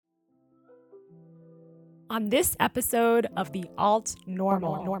on this episode of the Alt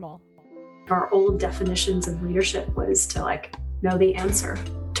Normal. Our old definitions of leadership was to know the answer,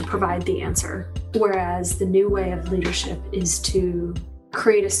 to provide the answer. Whereas the new way of leadership is to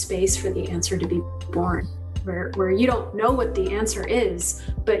create a space for the answer to be born, where you don't know what the answer is,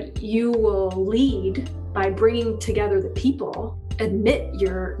 but you will lead by bringing together the people, admit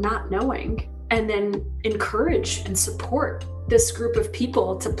you're not knowing, and then encourage and support this group of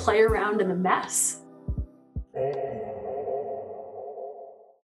people to play around in the mess.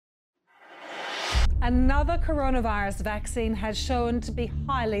 Another coronavirus vaccine has shown to be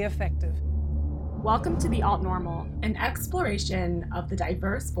highly effective. Welcome to the Alt Normal, an exploration of the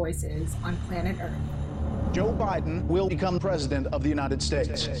diverse voices on planet Earth. Joe Biden will become president of the United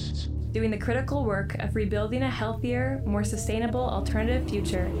States. Doing the critical work of rebuilding a healthier, more sustainable alternative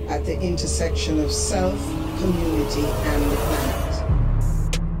future at the intersection of self, community, and the planet.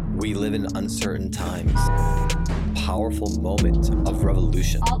 We live in uncertain times. Powerful moment of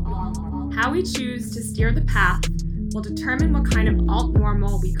revolution. Alt Normal. How we choose to steer the path will determine what kind of alt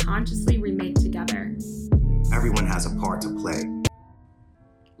normal we consciously remake together. Everyone has a part to play.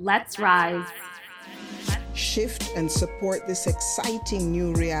 Let's rise. Shift and support this exciting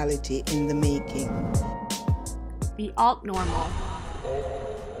new reality in the making. The Alt Normal.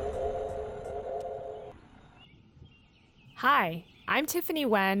 Hi, I'm Tiffany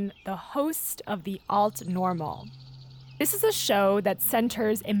Wen, the host of The Alt Normal. This is a show that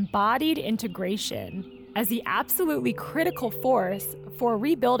centers embodied integration as the absolutely critical force for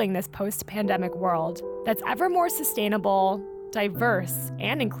rebuilding this post-pandemic world that's ever more sustainable, diverse,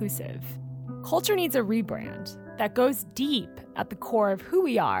 and inclusive. Culture needs a rebrand that goes deep at the core of who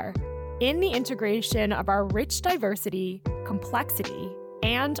we are in the integration of our rich diversity, complexity,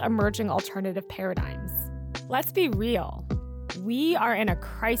 and emerging alternative paradigms. Let's be real. We are in a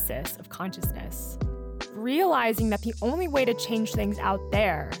crisis of consciousness. Realizing that the only way to change things out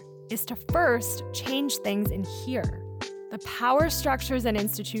there is to first change things in here. The power structures and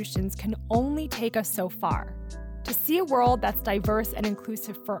institutions can only take us so far. To see a world that's diverse and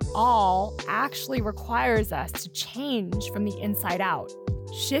inclusive for all actually requires us to change from the inside out,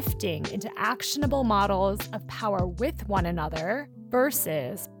 shifting into actionable models of power with one another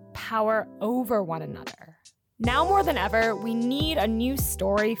versus power over one another. Now more than ever, we need a new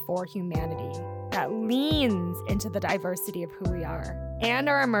story for humanity that leans into the diversity of who we are and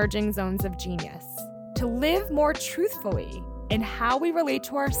our emerging zones of genius, to live more truthfully in how we relate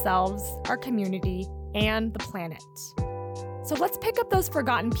to ourselves, our community, and the planet. So let's pick up those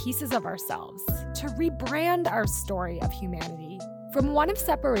forgotten pieces of ourselves to rebrand our story of humanity from one of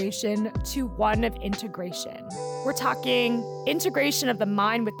separation to one of integration. We're talking integration of the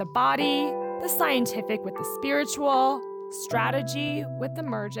mind with the body, the scientific with the spiritual, strategy with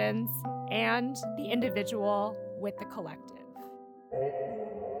emergence, and the individual with the collective.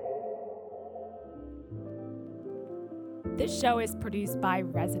 This show is produced by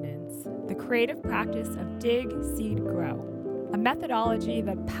Resonance, the creative practice of dig, seed, grow, a methodology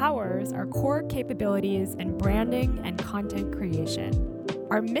that powers our core capabilities in branding and content creation.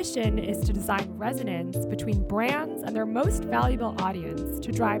 Our mission is to design resonance between brands and their most valuable audience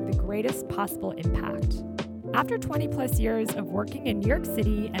to drive the greatest possible impact. After 20 plus years of working in New York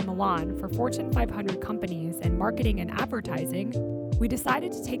City and Milan for Fortune 500 companies in marketing and advertising, we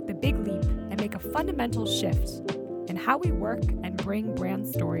decided to take the big leap and make a fundamental shift in how we work and bring brand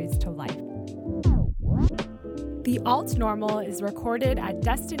stories to life. The Alt Normal is recorded at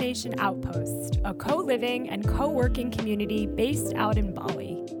Destination Outpost, a co-living and co-working community based out in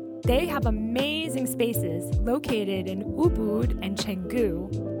Bali. They have amazing spaces located in Ubud and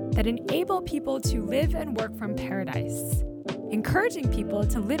Canggu that enable people to live and work from paradise, encouraging people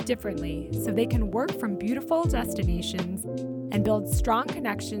to live differently so they can work from beautiful destinations and build strong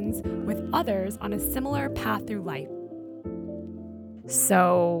connections with others on a similar path through life.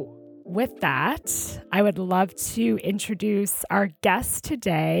 So with that, I would love to introduce our guest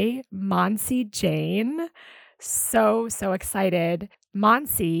today, Mansi Jain. So excited.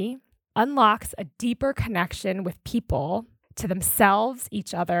 Mansi unlocks a deeper connection with people, to themselves,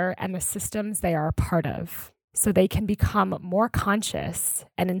 each other, and the systems they are a part of, so they can become more conscious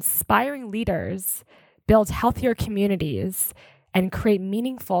and inspiring leaders, build healthier communities, and create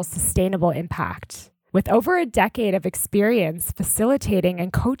meaningful, sustainable impact. With over a decade of experience facilitating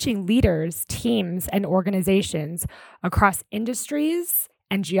and coaching leaders, teams, and organizations across industries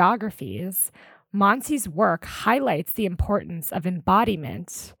and geographies, Mansi's work highlights the importance of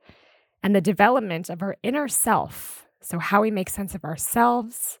embodiment and the development of our inner self. So how we make sense of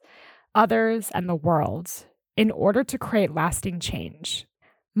ourselves, others, and the world in order to create lasting change.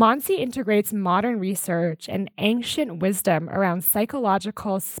 Mansi integrates modern research and ancient wisdom around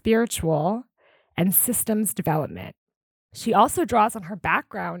psychological, spiritual, and systems development. She also draws on her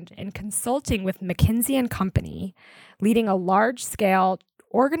background in consulting with McKinsey and Company, leading a large-scale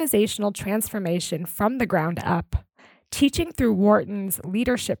organizational transformation from the ground up, teaching through Wharton's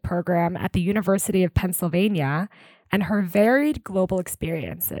leadership program at the University of Pennsylvania, and her varied global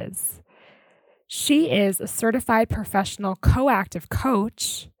experiences. She is a certified professional coactive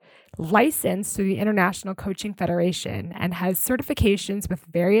coach, licensed through the International Coaching Federation, and has certifications with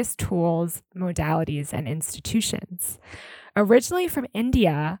various tools, modalities, and institutions. Originally from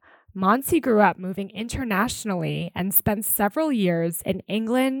India, Mansi grew up moving internationally and spent several years in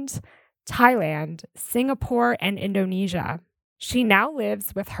England, Thailand, Singapore, and Indonesia. She now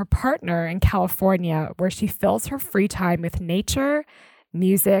lives with her partner in California, where she fills her free time with nature,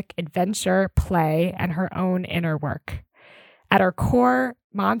 music, adventure, play, and her own inner work. At her core,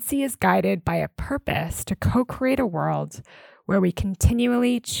 Mansi is guided by a purpose to co-create a world where we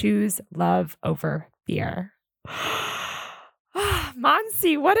continually choose love over fear.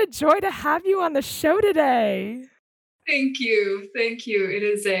 Mansi, what a joy to have you on the show today. Thank you. Thank you. It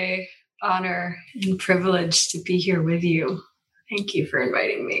is an honor and privilege to be here with you. Thank you for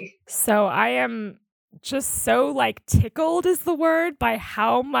inviting me. So I am just so tickled is the word by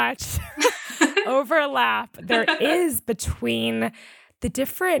how much overlap there is between the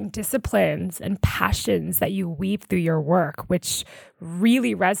different disciplines and passions that you weave through your work, which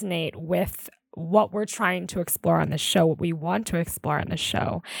really resonate with what we're trying to explore on the show, what we want to explore on the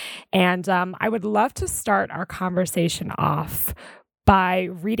show. And I would love to start our conversation off by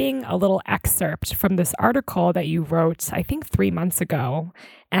reading a little excerpt from this article that you wrote, I think 3 months ago.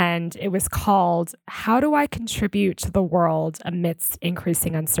 And it was called, "How Do I Contribute to the World Amidst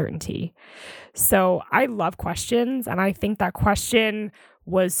Increasing Uncertainty?" So I love questions, and I think that question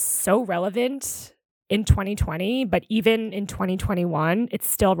was so relevant in 2020, but even in 2021, it's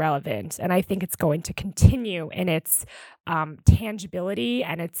still relevant. And I think it's going to continue in its tangibility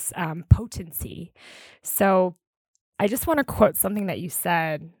and its potency. So I just want to quote something that you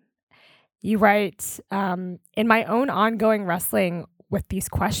said. You write, in my own ongoing wrestling with these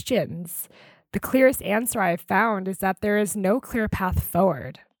questions, the clearest answer I have found is that there is no clear path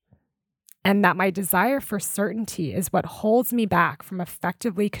forward, and that my desire for certainty is what holds me back from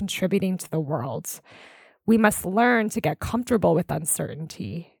effectively contributing to the world. We must learn to get comfortable with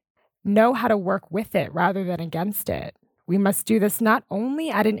uncertainty, know how to work with it rather than against it. We must do this not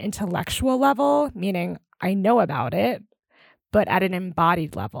only at an intellectual level, meaning I know about it, but at an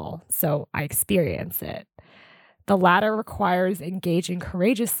embodied level, so I experience it. The latter requires engaging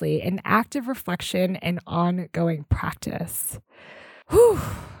courageously in active reflection and ongoing practice. Whew.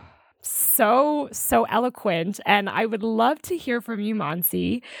 So eloquent. And I would love to hear from you,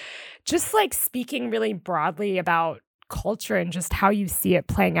 Mansi, just speaking really broadly about culture and just how you see it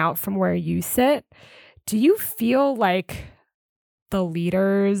playing out from where you sit. Do you feel like the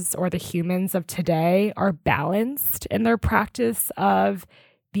leaders or the humans of today are balanced in their practice of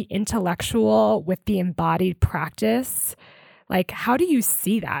the intellectual with the embodied practice? How do you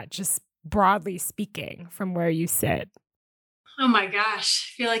see that, just broadly speaking, from where you sit? Oh my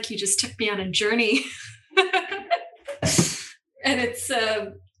gosh, I feel like you just took me on a journey. And it's,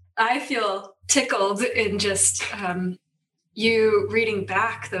 I feel tickled in just you reading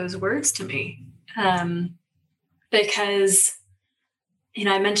back those words to me. Because,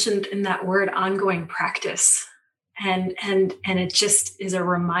 I mentioned in that word ongoing practice. And it just is a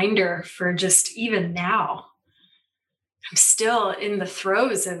reminder for just even now, I'm still in the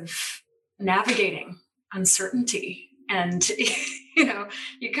throes of navigating uncertainty. And,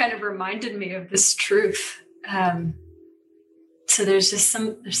 you kind of reminded me of this truth. So there's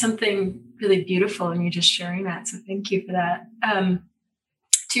something really beautiful in you just sharing that. So thank you for that.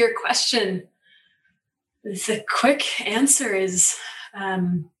 To your question, the quick answer is,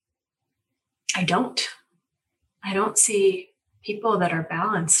 I don't see people that are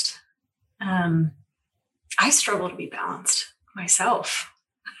balanced. I struggle to be balanced myself.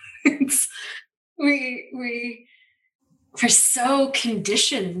 We're so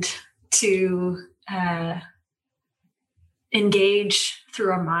conditioned to engage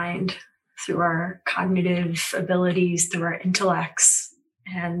through our mind, through our cognitive abilities, through our intellects,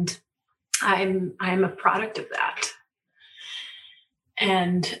 and I'm a product of that.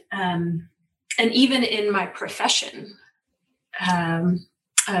 And even in my profession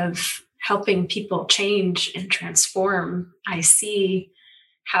of helping people change and transform, I see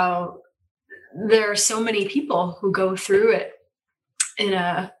how there are so many people who go through it in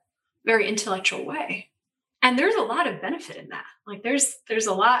a very intellectual way. And there's a lot of benefit in that. Like there's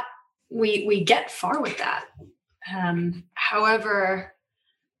a lot we get far with that. However,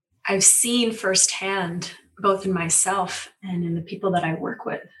 I've seen firsthand, both in myself and in the people that I work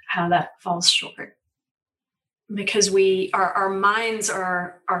with, how that falls short. Because our minds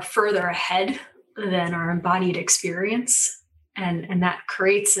are further ahead than our embodied experience. And that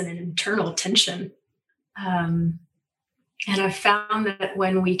creates an internal tension. And I've found that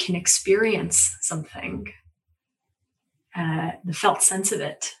when we can experience something, the felt sense of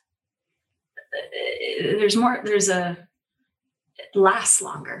it, it lasts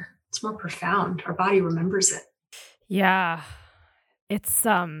longer. It's more profound. Our body remembers it. Yeah. It's,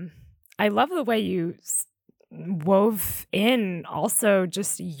 I love the way you wove in also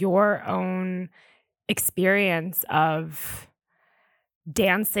just your own experience of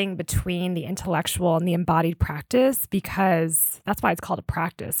dancing between the intellectual and the embodied practice, because that's why it's called a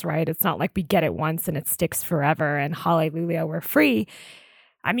practice, right? It's not like we get it once and it sticks forever and hallelujah, we're free.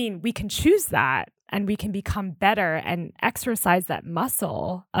 I mean, we can choose that and we can become better and exercise that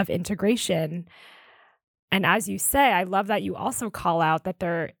muscle of integration. And as you say, I love that you also call out that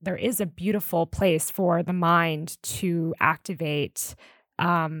there is a beautiful place for the mind to activate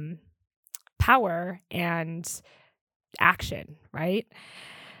power and action, right?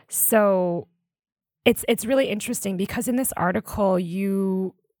 So it's really interesting because in this article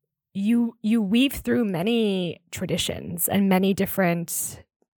you weave through many traditions and many different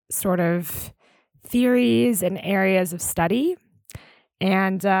sort of theories and areas of study,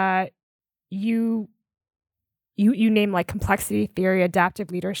 and you name like complexity theory,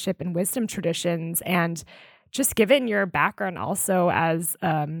 adaptive leadership, and wisdom traditions. And just given your background also as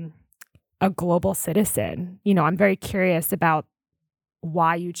a global citizen, I'm very curious about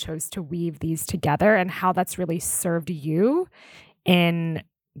why you chose to weave these together and how that's really served you in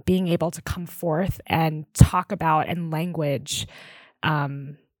being able to come forth and talk about and language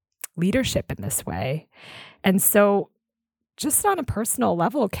leadership in this way. And so just on a personal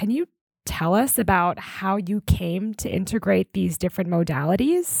level, can you tell us about how you came to integrate these different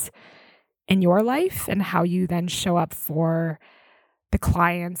modalities in your life and how you then show up for the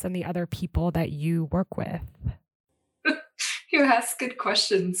clients and the other people that you work with? You ask good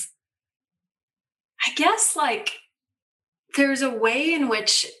questions. I guess there's a way in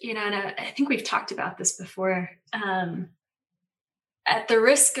which, and I think we've talked about this before, at the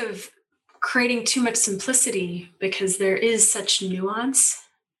risk of creating too much simplicity, because there is such nuance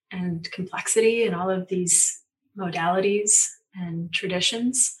and complexity in all of these modalities and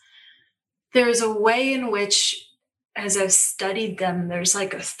traditions. There's a way in which, as I've studied them, there's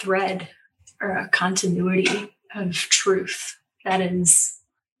like a thread or a continuity of truth that is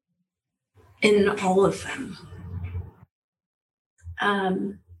in all of them,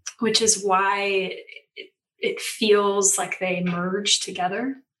 which is why it feels like they merge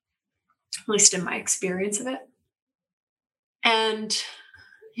together, at least in my experience of it. And,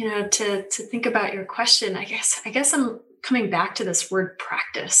 to think about your question, I guess I'm coming back to this word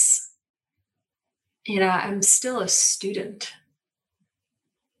practice. I'm still a student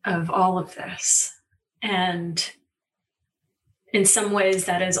of all of this. And in some ways,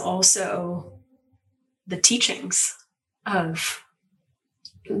 that is also the teachings of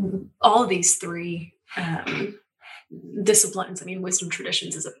all of these three disciplines. I mean, wisdom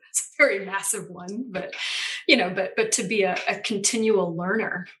traditions is a very massive one, but to be a continual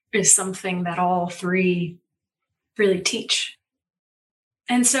learner is something that all three really teach.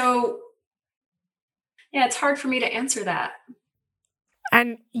 And so, it's hard for me to answer that.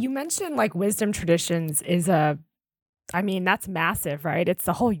 And you mentioned wisdom traditions is that's massive, right? It's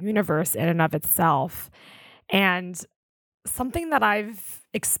the whole universe in and of itself. And something that I've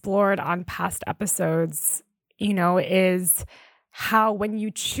explored on past episodes, is how when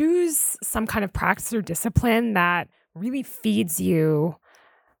you choose some kind of practice or discipline that really feeds you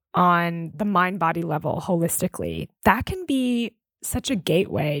on the mind-body level holistically, that can be such a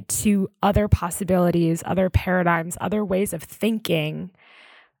gateway to other possibilities, other paradigms, other ways of thinking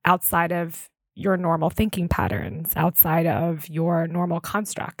outside of your normal thinking patterns, outside of your normal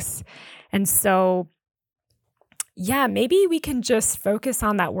constructs. And so, maybe we can just focus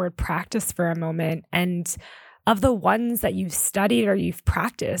on that word practice for a moment. And of the ones that you've studied or you've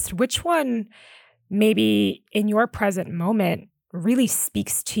practiced, which one maybe in your present moment really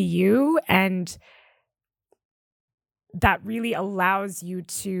speaks to you and that really allows you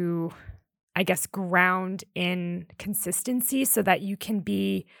to, ground in consistency so that you can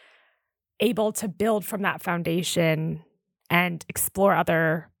be able to build from that foundation and explore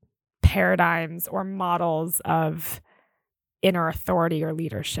other paradigms or models of inner authority or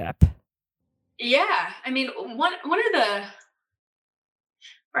leadership? Yeah. I mean, one of the,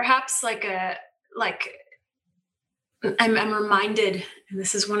 perhaps I'm reminded, and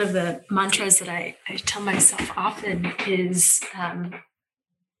this is one of the mantras that I tell myself often, is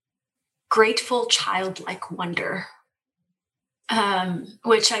grateful childlike wonder,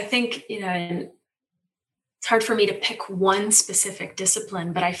 which I think, and it's hard for me to pick one specific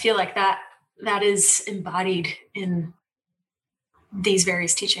discipline, but I feel like that is embodied in these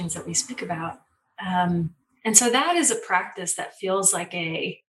various teachings that we speak about. And so that is a practice that feels like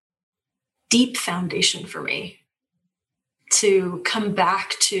a deep foundation for me, to come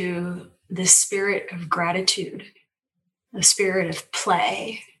back to the spirit of gratitude, a spirit of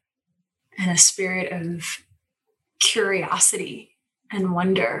play, and a spirit of curiosity and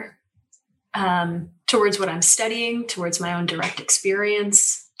wonder, towards what I'm studying, towards my own direct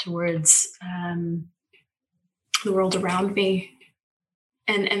experience, towards the world around me.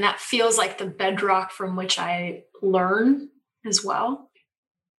 And that feels like the bedrock from which I learn as well.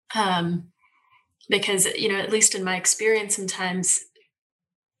 Because, at least in my experience, sometimes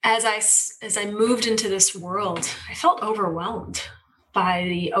as I moved into this world, I felt overwhelmed by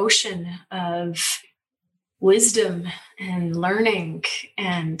the ocean of wisdom and learning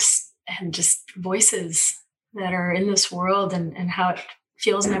and just voices that are in this world, and how it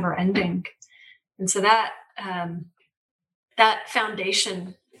feels never ending. And so that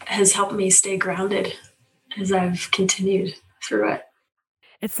foundation has helped me stay grounded as I've continued through it.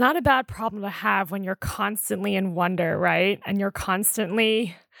 It's not a bad problem to have when you're constantly in wonder, right? And you're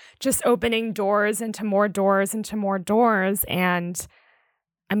constantly just opening doors into more doors into more doors. And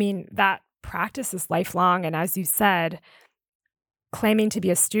I mean, that practice is lifelong. And as you said, claiming to be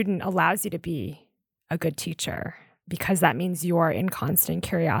a student allows you to be a good teacher, because that means you are in constant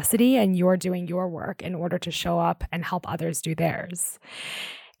curiosity and you're doing your work in order to show up and help others do theirs.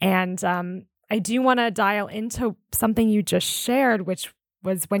 And I do want to dial into something you just shared, which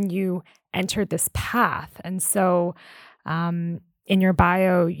was when you entered this path. And so in your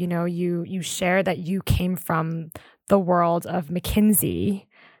bio, you share that you came from the world of McKinsey,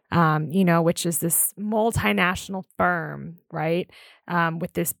 which is this multinational firm, right?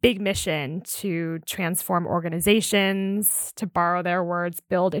 With this big mission to transform organizations, to borrow their words,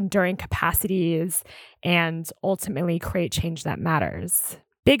 build enduring capacities, and ultimately create change that matters.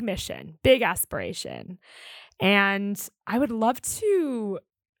 Big mission, big aspiration. And I would love to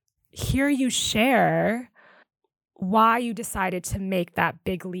hear you share why you decided to make that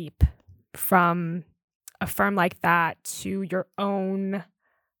big leap from a firm like that to your own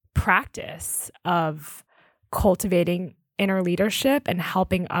practice of cultivating inner leadership and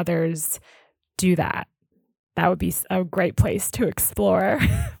helping others do that. That would be a great place to explore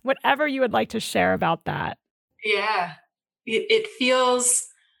whatever you would like to share about that. Yeah, it feels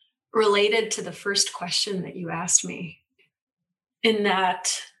related to the first question that you asked me, in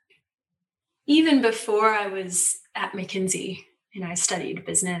that even before I was at McKinsey and I studied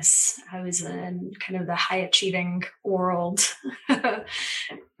business, I was in kind of the high achieving world,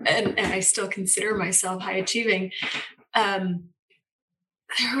 and I still consider myself high achieving. There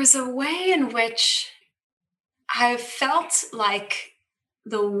was a way in which I felt like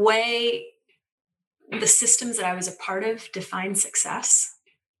the way the systems that I was a part of defined success,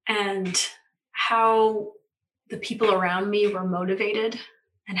 and how the people around me were motivated,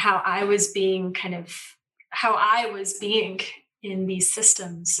 and how I was being in these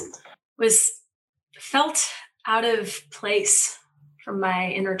systems felt out of place from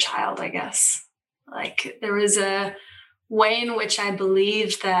my inner child, I guess. Like there was a way in which I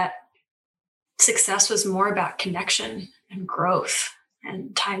believed that success was more about connection and growth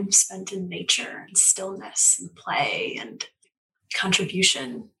and time spent in nature and stillness and play and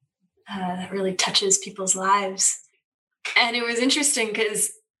contribution that really touches people's lives. And it was interesting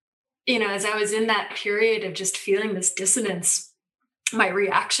because, as I was in that period of just feeling this dissonance, my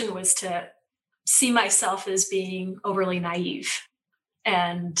reaction was to see myself as being overly naive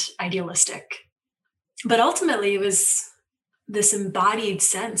and idealistic. But ultimately, it was this embodied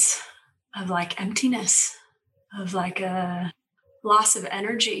sense of like emptiness, of like a loss of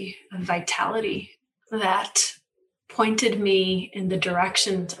energy, of vitality, that pointed me in the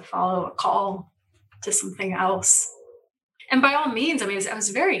direction to follow a call to something else. And by all means, I was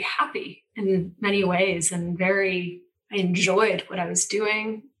very happy in many ways, and I enjoyed what I was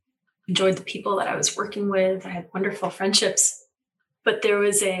doing, enjoyed the people that I was working with. I had wonderful friendships, but there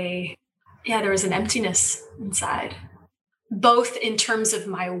was an emptiness inside, both in terms of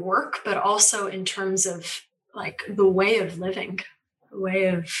my work, but also in terms of like the way of living, the way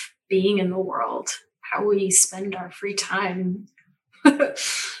of being in the world, how we spend our free time,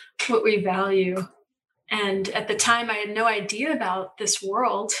 what we value. And at the time, I had no idea about this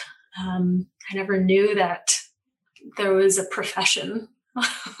world. I never knew that there was a profession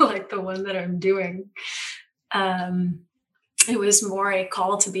like the one that I'm doing. It was more a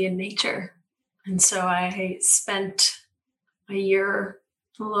call to be in nature. And so I spent a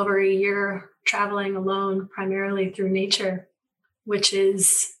little over a year, traveling alone, primarily through nature, which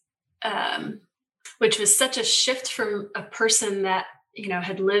was such a shift from a person that,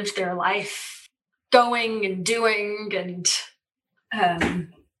 had lived their life going and doing and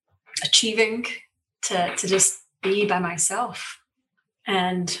achieving to just be by myself.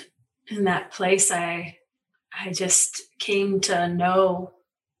 And in that place, I just came to know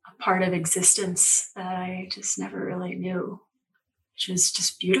a part of existence that I just never really knew, which was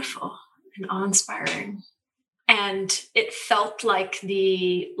just beautiful and awe-inspiring. And it felt like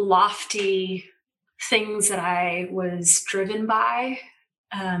the lofty things that I was driven by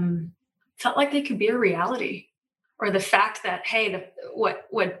felt like they could be a reality, or the fact that, hey, what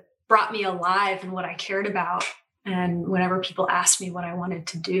brought me alive and what I cared about. And whenever people asked me what I wanted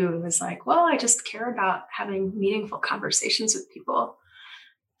to do, it was like, well, I just care about having meaningful conversations with people,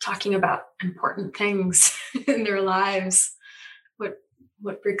 talking about important things in their lives,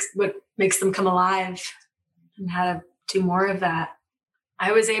 what makes them come alive, and how to do more of that.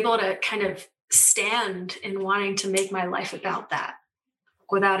 I was able to kind of stand in wanting to make my life about that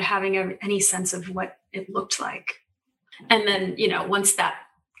without having any sense of what it looked like. And then, once that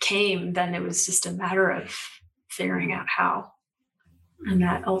came, then it was just a matter of figuring out how. And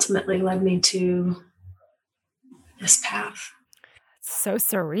that ultimately led me to this path. It's so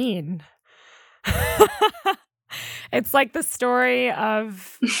serene. It's like the story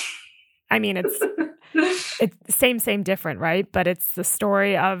of, it's same, different, right? But it's the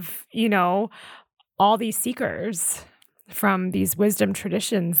story of, all these seekers from these wisdom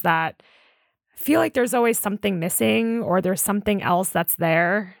traditions that feel like there's always something missing, or there's something else that's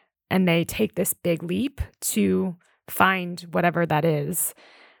there, and they take this big leap to find whatever that is.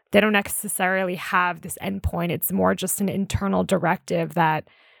 They don't necessarily have this endpoint. It's more just an internal directive that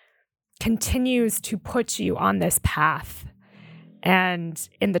continues to put you on this path, and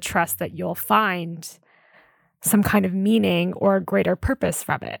in the trust that you'll find some kind of meaning or greater purpose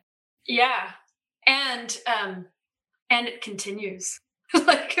from it. Yeah. And it continues.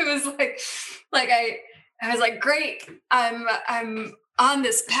 Like it was like I was like, great, I'm on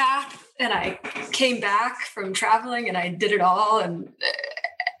this path, and I came back from traveling and I did it all, and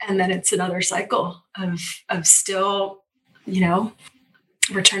then it's another cycle of still,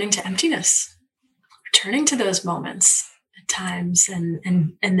 returning to emptiness, returning to those moments at times,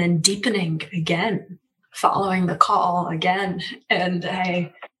 and then deepening again, following the call again,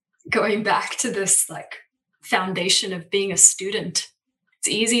 and going back to this like foundation of being a student. It's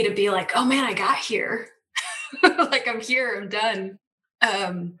easy to be like, oh man, I got here. Like I'm here, I'm done.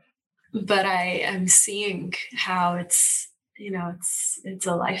 But I am seeing how it's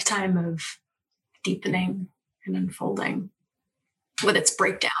a lifetime of deepening and unfolding with its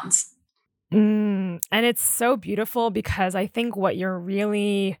breakdowns. And it's so beautiful, because I think what you're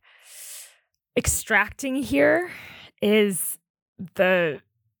really extracting here is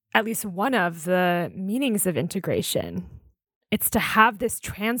at least one of the meanings of integration. It's to have this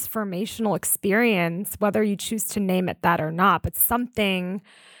transformational experience, whether you choose to name it that or not, but something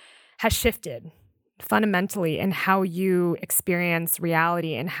has shifted fundamentally in how you experience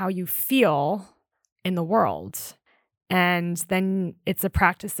reality and how you feel in the world. And then it's a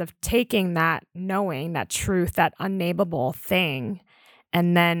practice of taking that knowing, that truth, that unnameable thing,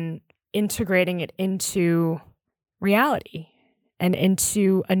 and then integrating it into reality and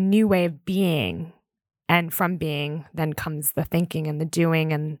into a new way of being. And from being, then comes the thinking and the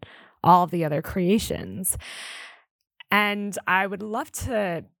doing and all of the other creations. And I would love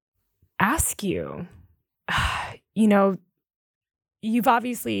to ask you, you've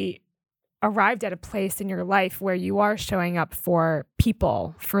obviously arrived at a place in your life where you are showing up for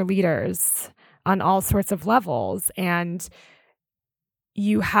people, for leaders on all sorts of levels. And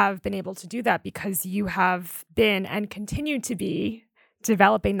you have been able to do that because you have been and continue to be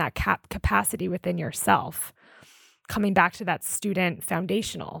developing that capacity within yourself, coming back to that student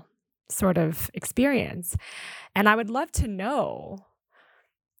foundational sort of experience. And I would love to know,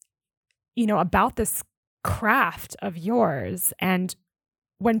 about this craft of yours. And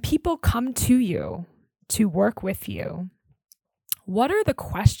when people come to you to work with you, what are the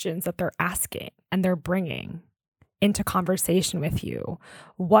questions that they're asking and they're bringing into conversation with you?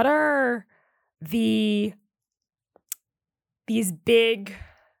 What are these big,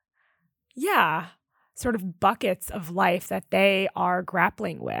 sort of buckets of life that they are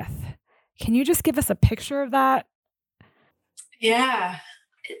grappling with. Can you just give us a picture of that? Yeah,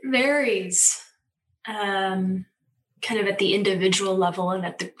 it varies kind of at the individual level and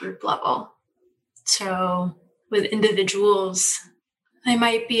at the group level. So with individuals, they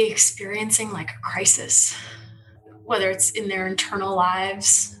might be experiencing like a crisis, whether it's in their internal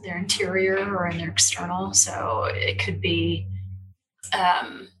lives, their interior, or in their external. So it could be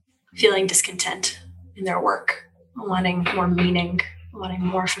feeling discontent in their work, wanting more meaning, wanting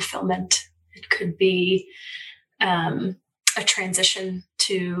more fulfillment. It could be a transition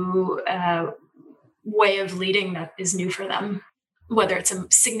to a way of leading that is new for them, whether it's a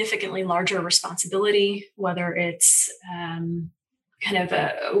significantly larger responsibility, whether it's kind of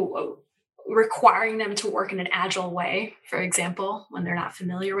requiring them to work in an agile way, for example, when they're not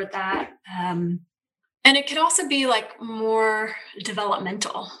familiar with that. And it could also be like more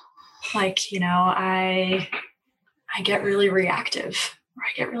developmental. Like, I get really reactive, or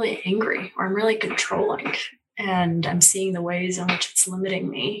I get really angry, or I'm really controlling, and I'm seeing the ways in which it's limiting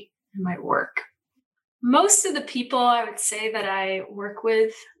me in my work. Most of the people I would say that I work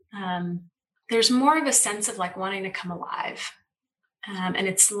with, there's more of a sense of like wanting to come alive. And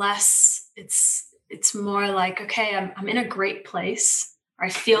it's more like, okay, I'm in a great place, or I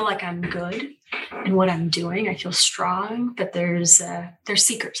feel like I'm good in what I'm doing. I feel strong, but there's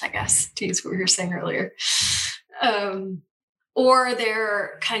seekers, I guess, to use what we were saying earlier. Or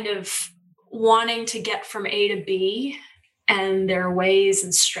they're kind of wanting to get from A to B, and their ways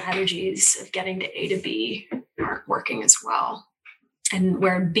and strategies of getting to A to B aren't working as well. And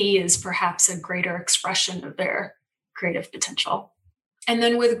where B is perhaps a greater expression of their creative potential. And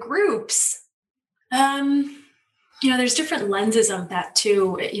then with groups, there's different lenses of that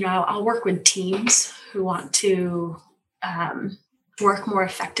too. I'll work with teams who want to work more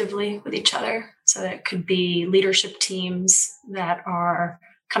effectively with each other. So it could be leadership teams that are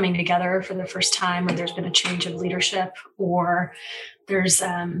coming together for the first time, or there's been a change of leadership, or there's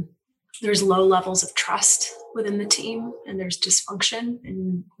low levels of trust within the team, and there's dysfunction,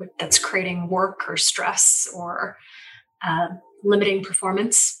 and that's creating work or stress or limiting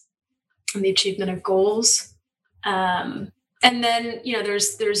performance and the achievement of goals. And then,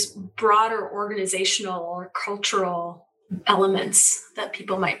 there's broader organizational or cultural elements that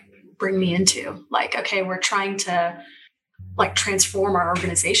people might bring me into. Like, okay, we're trying to like transform our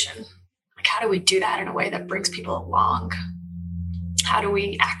organization. Like, how do we do that in a way that brings people along? How do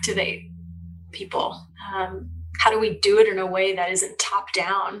we activate people? How do we do it in a way that isn't top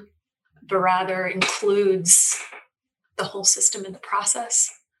down, but rather includes the whole system in the process?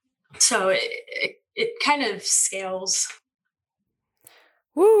 So it kind of scales.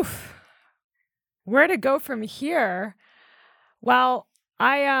 Woof. Where to go from here? Well,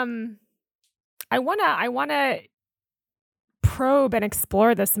 I wanna probe and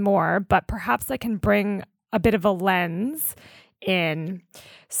explore this more, but perhaps I can bring a bit of a lens in.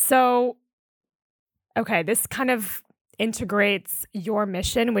 So, okay, this kind of integrates your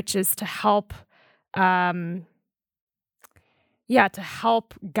mission, which is to help, to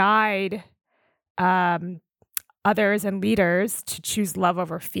help guide others and leaders to choose love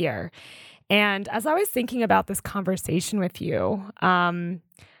over fear. And as I was thinking about this conversation with you,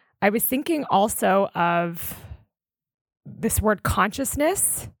 I was thinking also of this word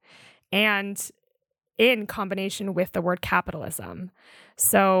consciousness, and in combination with the word capitalism.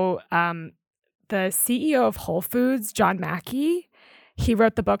 So the CEO of Whole Foods, John Mackey, he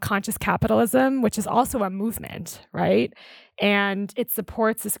wrote the book Conscious Capitalism, which is also a movement, right? And it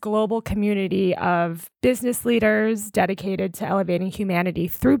supports this global community of business leaders dedicated to elevating humanity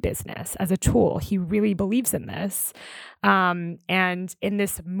through business as a tool. He really believes in this. And in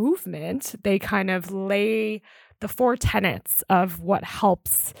this movement, they kind of lay the 4 tenets of what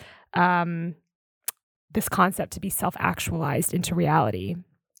helps this concept to be self-actualized into reality.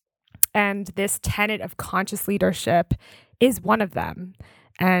 And this tenet of conscious leadership is one of them.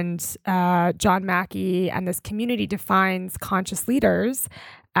 And John Mackey and this community defines conscious leaders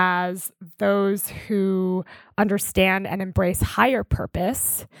as those who understand and embrace higher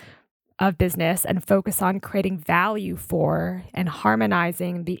purpose of business and focus on creating value for and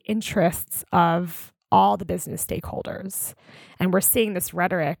harmonizing the interests of all the business stakeholders. And we're seeing this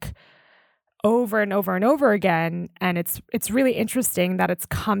rhetoric over and over and over again. And it's really interesting that it's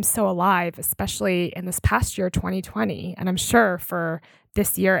come so alive, especially in this past year, 2020. And I'm sure for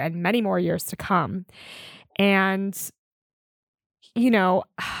this year and many more years to come. And,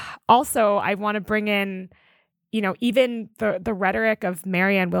 also I want to bring in, even the rhetoric of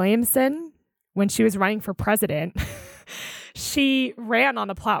Marianne Williamson when she was running for president. She ran on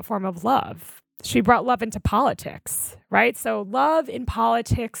the platform of love. she brought love into politics, right? So love in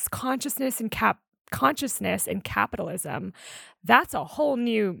politics, consciousness and capitalism, that's a whole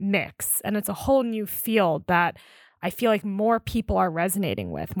new mix. And it's a whole new field that I feel like more people are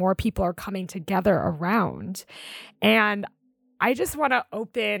resonating with, more people are coming together around. And I just want to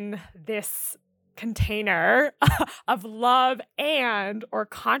open this container of love or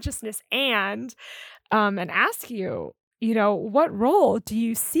consciousness and ask you, what role do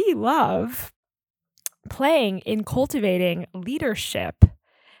you see love playing in cultivating leadership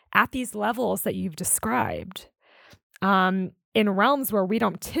at these levels that you've described, in realms where we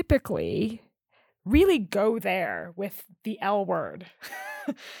don't typically really go there with the L word?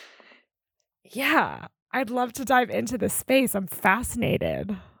 Yeah, I'd love to dive into this space. I'm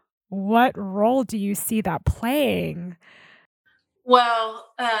fascinated. What role do you see that playing? Well,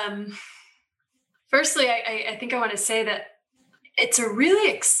 firstly, I think I want to say that it's a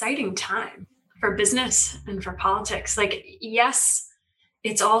really exciting time for business and for politics. Like, yes,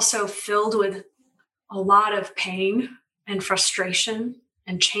 it's also filled with a lot of pain and frustration,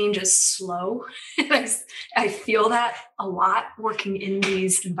 and change is slow. I feel that a lot working in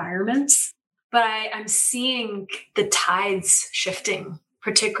these environments. But I'm seeing the tides shifting,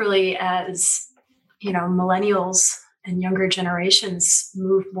 particularly as, millennials and younger generations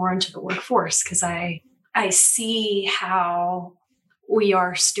move more into the workforce, because I see how we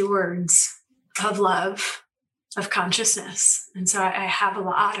are stewards of love, of consciousness. And so I have a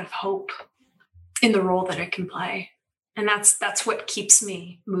lot of hope in the role that it can play. And that's what keeps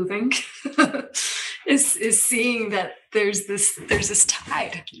me moving is seeing that there's this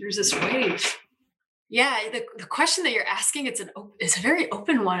tide, there's this wave. Yeah, the question that you're asking, it's a very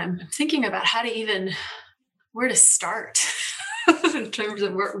open one. I'm thinking about where to start in terms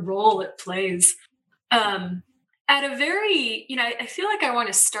of what role it plays. At a very, I feel like I want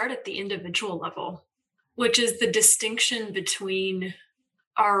to start at the individual level, which is the distinction between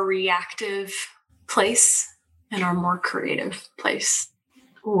our reactive place and our more creative place.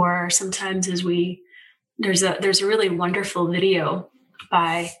 Or sometimes there's a really wonderful video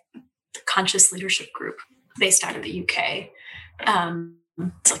by the Conscious Leadership Group based out of the UK.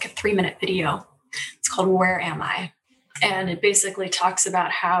 It's like a 3-minute video. It's called Where Am I? And it basically talks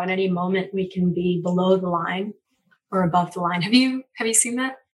about how at any moment we can be below the line or above the line. Have you seen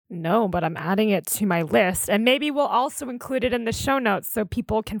that? No, but I'm adding it to my list. And maybe we'll also include it in the show notes so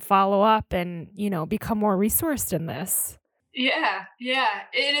people can follow up and, become more resourced in this. Yeah.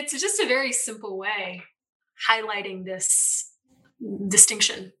 And it's just a very simple way highlighting this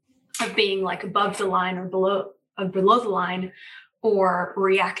distinction of being like above the line or below the line, or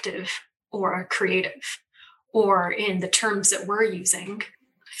reactive or creative, or in the terms that we're using,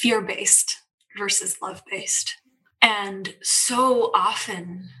 fear-based versus love-based. And so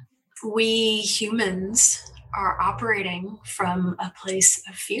often we humans are operating from a place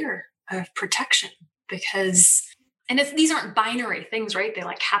of fear, of protection, and these aren't binary things, right? They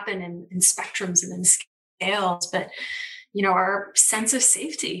happen in spectrums and in scales, but our sense of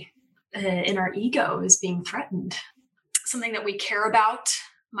safety in our ego is being threatened. Something that we care about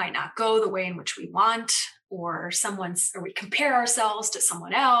might not go the way in which we want, or we compare ourselves to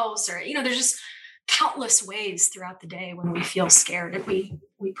someone else, or there's just countless ways throughout the day when we feel scared and we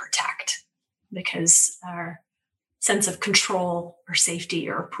protect because our sense of control or safety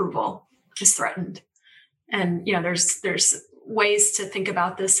or approval is threatened. And there's ways to think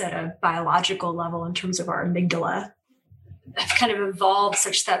about this at a biological level in terms of our amygdala have kind of evolved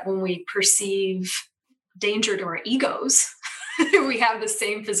such that when we perceive danger to our egos, we have the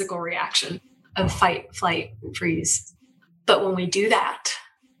same physical reaction of fight, flight, freeze. But when we do that,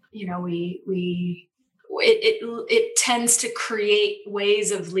 it tends to create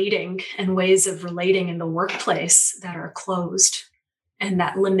ways of leading and ways of relating in the workplace that are closed and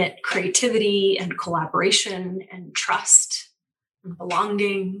that limit creativity and collaboration and trust and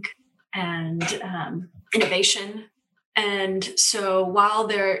belonging and innovation. And so while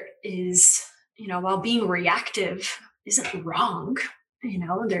while being reactive isn't wrong,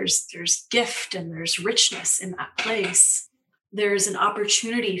 there's gift and there's richness in that place. There's an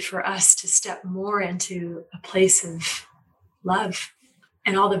opportunity for us to step more into a place of love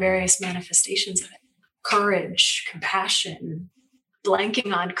and all the various manifestations of it. Courage, compassion,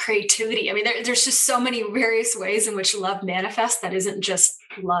 blanking on creativity. I mean, there's just so many various ways in which love manifests that isn't just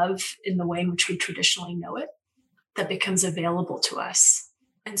love in the way in which we traditionally know it, that becomes available to us.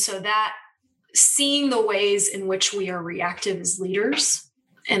 And so that seeing the ways in which we are reactive as leaders,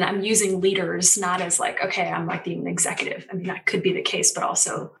 and I'm using leaders not as okay, I'm being an executive. I mean, that could be the case, but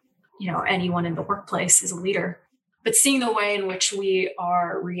also, anyone in the workplace is a leader. But seeing the way in which we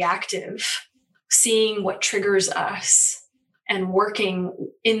are reactive seeing what triggers us and working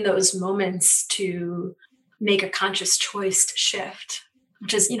in those moments to make a conscious choice to shift,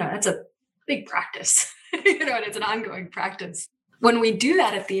 which is, that's a big practice, and it's an ongoing practice. When we do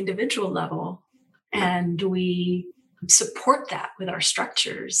that at the individual level and we support that with our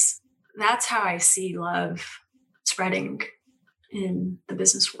structures, that's how I see love spreading in the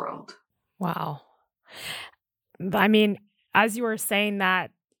business world. Wow. I mean, as you were saying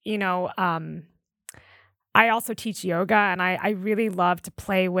that, I also teach yoga, and I really love to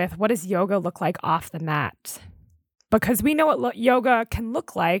play with what does yoga look like off the mat? Because we know what yoga can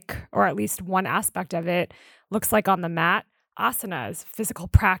look like, or at least one aspect of it looks like on the mat. Asanas, physical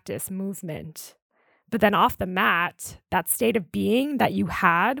practice, movement. But then off the mat, that state of being that you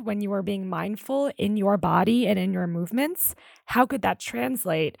had when you were being mindful in your body and in your movements, how could that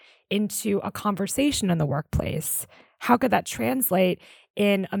translate into a conversation in the workplace? How could that translate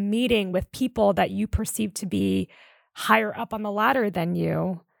in a meeting with people that you perceive to be higher up on the ladder than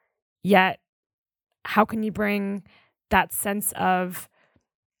you? Yet, how can you bring that sense of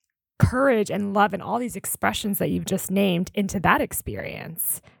courage and love and all these expressions that you've just named into that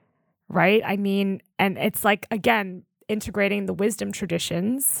experience? Right? I mean, and it's like, again, integrating the wisdom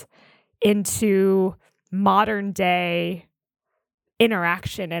traditions into modern day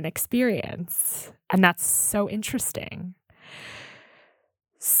interaction and experience. And that's so interesting.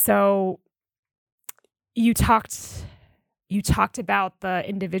 So you talked about the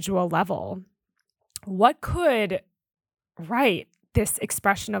individual level. What could, this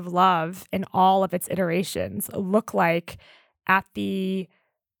expression of love in all of its iterations look like at the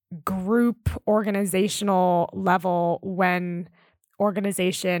group organizational level when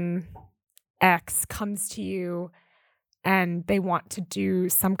organization X comes to you and they want to do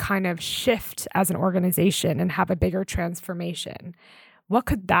some kind of shift as an organization and have a bigger transformation? What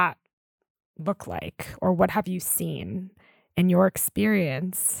could that look like? Or what have you seen in your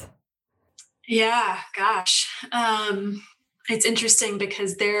experience? Yeah, gosh. It's interesting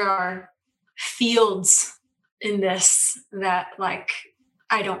because there are fields in this that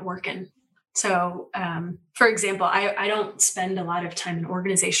I don't work in. So, for example, I don't spend a lot of time in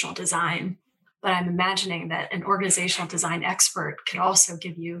organizational design, but I'm imagining that an organizational design expert could also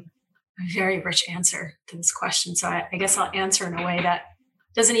give you a very rich answer to this question. So I guess I'll answer in a way that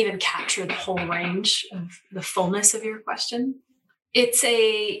doesn't even capture the whole range of the fullness of your question. It's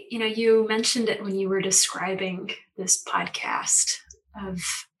you mentioned it when you were describing this podcast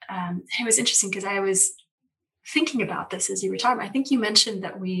it was interesting because I was thinking about this as you were talking. I think you mentioned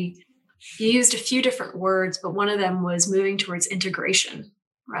that you used a few different words, but one of them was moving towards integration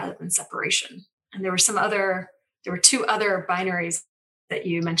rather than separation. And there were two other binaries that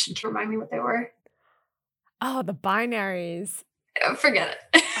you mentioned. Can you remind me what they were? Oh, the binaries. Oh, forget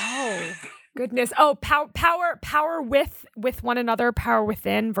it. Oh, goodness. Oh, power with one another, power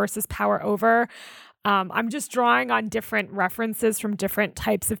within versus power over. I'm just drawing on different references from different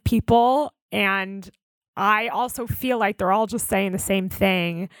types of people. And I also feel like they're all just saying the same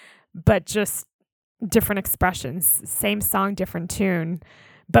thing, but just different expressions, same song, different tune.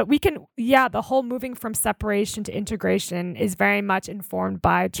 But the whole moving from separation to integration is very much informed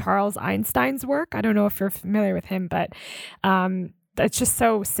by Charles Einstein's work. I don't know if you're familiar with him, but it's just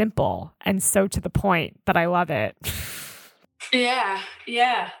so simple and so to the point that I love it. Yeah.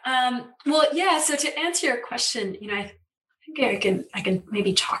 So to answer your question, I think I can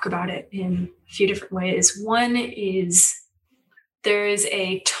maybe talk about it in a few different ways. One is there is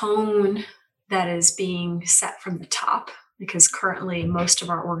a tone that is being set from the top, because currently most of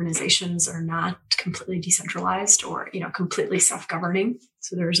our organizations are not completely decentralized or, completely self-governing.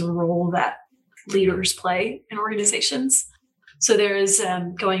 So there's a role that leaders play in organizations. So there's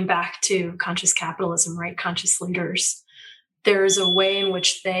going back to conscious capitalism, right? Conscious leaders. There is a way in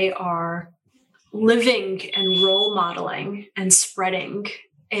which they are living and role modeling and spreading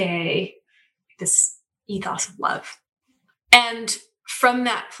this ethos of love. And from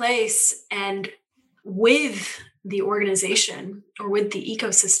that place and with the organization or with the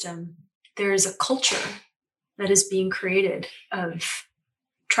ecosystem, there is a culture that is being created of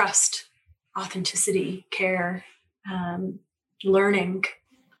trust, authenticity, care, learning,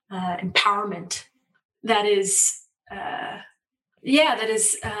 empowerment. That is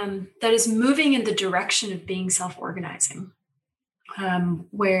moving in the direction of being self-organizing,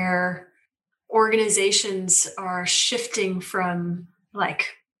 where organizations are shifting from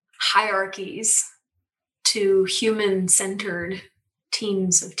hierarchies to human-centered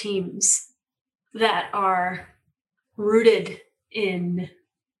teams of teams that are rooted in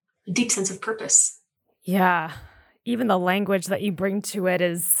a deep sense of purpose. Yeah. Even the language that you bring to it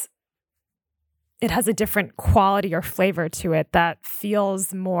is it has a different quality or flavor to it that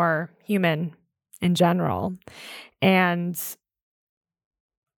feels more human in general. And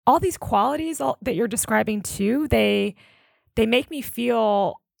all these qualities that you're describing too, they make me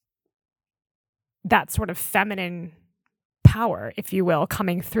feel that sort of feminine power, if you will,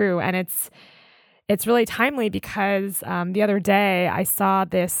 coming through. And it's really timely because the other day I saw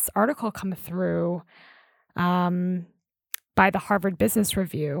this article come through by the Harvard Business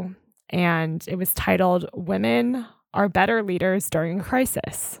Review, and it was titled "Women Are Better Leaders During a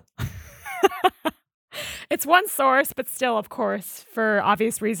Crisis." It's one source, but still, of course, for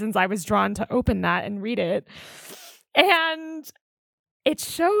obvious reasons, I was drawn to open that and read it. And it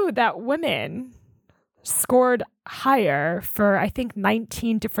showed that women scored higher for, I think,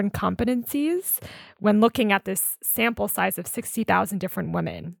 19 different competencies when looking at this sample size of 60,000 different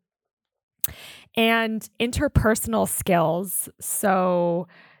women. And interpersonal skills, so,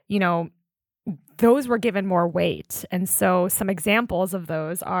 those were given more weight. And so some examples of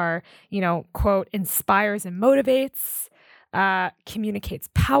those are, quote, inspires and motivates, communicates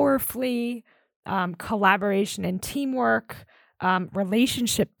powerfully, collaboration and teamwork,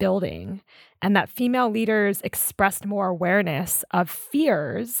 relationship building, and that female leaders expressed more awareness of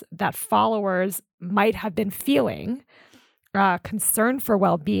fears that followers might have been feeling, concern for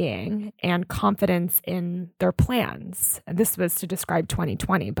well-being, and confidence in their plans. And this was to describe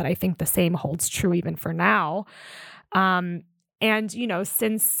 2020, but I think the same holds true even for now. And,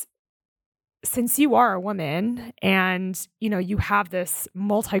 since you are a woman and, you have this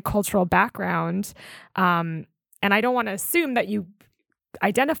multicultural background, and I don't want to assume that you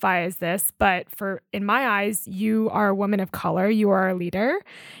identify as this, but in my eyes, you are a woman of color, you are a leader,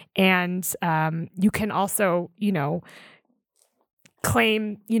 and you can also,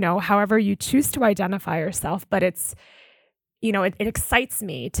 claim, however you choose to identify yourself, but it's, it excites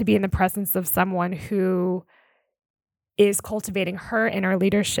me to be in the presence of someone who is cultivating her inner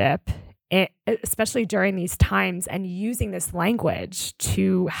leadership, especially during these times, and using this language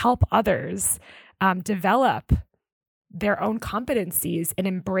to help others develop their own competencies in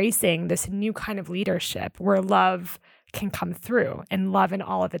embracing this new kind of leadership where love can come through, and love in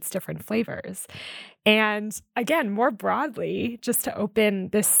all of its different flavors. And again, more broadly, just to open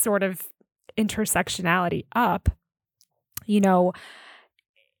this sort of intersectionality up, in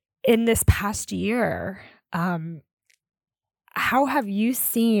this past year, how have you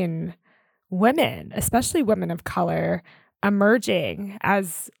seen women, especially women of color, emerging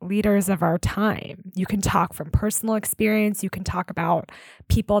as leaders of our time? You can talk from personal experience. You can talk about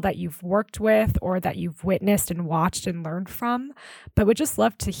people that you've worked with or that you've witnessed and watched and learned from. But would just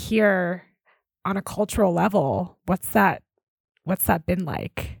love to hear on a cultural level, what's that been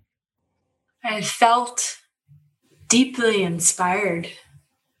like? I felt deeply inspired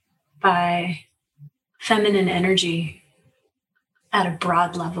by feminine energy at a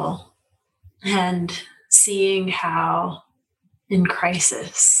broad level, and seeing how in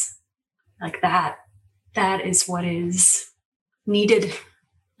crisis like that is what is needed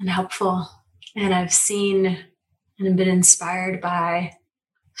and helpful. And I've seen and been inspired by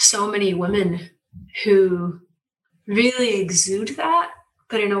so many women who really exude that,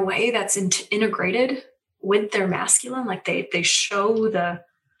 but in a way that's integrated with their masculine. Like they show the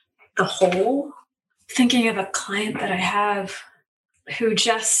whole. Thinking of a client that I have who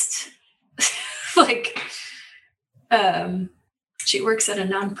just she works at a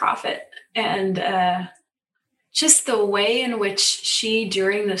nonprofit, and just the way in which she,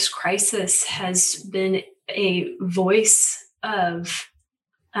 during this crisis, has been a voice of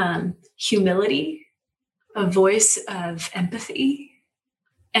humility, a voice of empathy,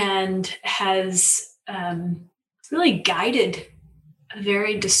 and has really guided a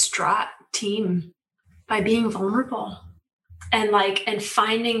very distraught team by being vulnerable and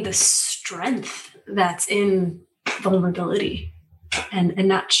finding the strength that's in vulnerability and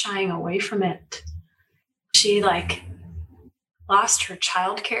not shying away from it. She lost her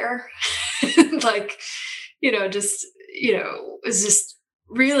childcare, was just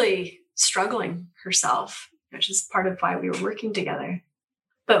really struggling herself, which is part of why we were working together.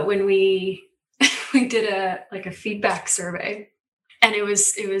 But when we did a feedback survey, and it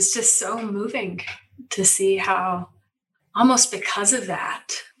was just so moving to see how, almost because of that,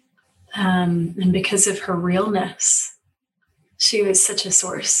 and because of her realness, she was such a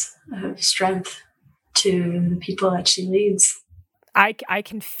source of strength to the people that she leads. I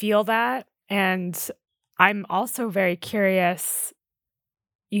can feel that. And I'm also very curious,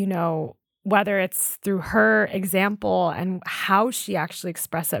 whether it's through her example and how she actually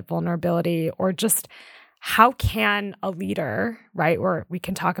expressed that vulnerability, or just how can a leader, right, or we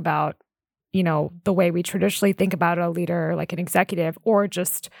can talk about the way we traditionally think about a leader, like an executive, or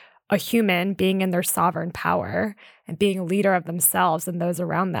just a human being in their sovereign power and being a leader of themselves and those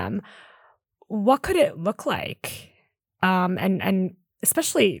around them. What could it look like? And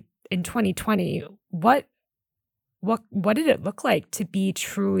especially in 2020, what did it look like to be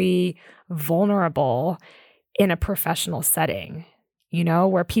truly vulnerable in a professional setting,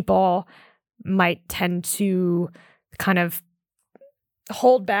 where people might tend to kind of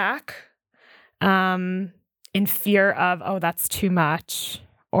hold back in fear of, oh, that's too much,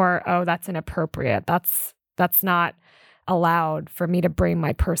 or, oh, that's inappropriate. That's not allowed for me to bring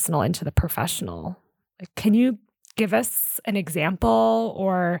my personal into the professional. Can you give us an example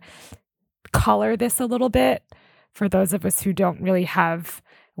or color this a little bit for those of us who don't really have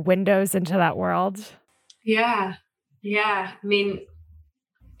windows into that world? Yeah. I mean,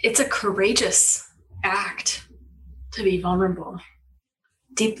 it's a courageous act to be vulnerable,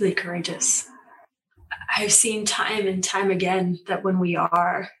 deeply courageous. I've seen time and time again that when we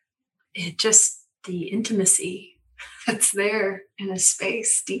are, the intimacy that's there in a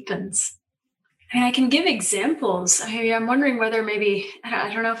space deepens. And I can give examples. I'm wondering whether maybe,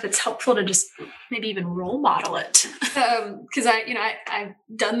 I don't know if it's helpful to just maybe even role model it. Because I've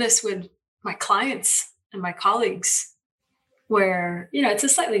done this with my clients and my colleagues where, it's a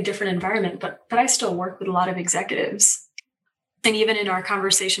slightly different environment, but I still work with a lot of executives. And even in our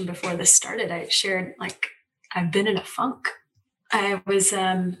conversation before this started, I shared, I've been in a funk. I was,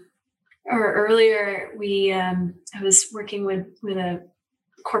 earlier I was working with a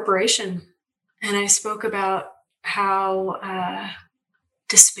corporation, and I spoke about how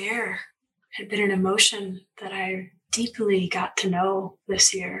despair had been an emotion that I deeply got to know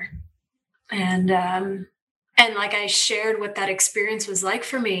this year. And I shared what that experience was like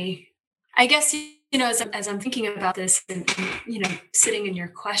for me. I guess, as I'm thinking about this and sitting in your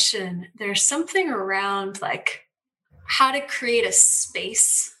question, there's something around how to create a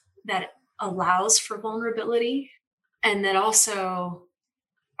space that allows for vulnerability, and then also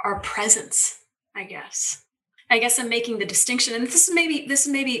our presence, I guess I'm making the distinction. And this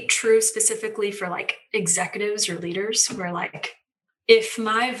may be true specifically for executives or leaders, where if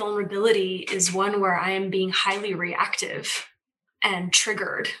my vulnerability is one where I am being highly reactive and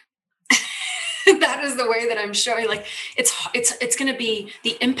triggered, that is the way that I'm showing. It's going to be,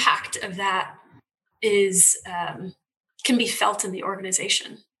 the impact of that is can be felt in the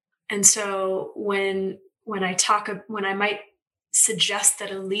organization. And so when I might suggest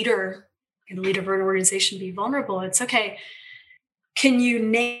that a leader of an organization be vulnerable, it's okay. Can you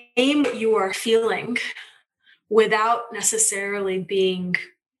name what you are feeling without necessarily being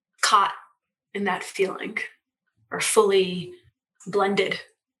caught in that feeling or fully blended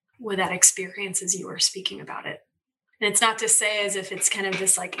with that experience as you are speaking about it? And it's not to say as if it's kind of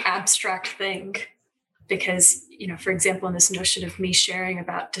this abstract thing, because, for example, in this notion of me sharing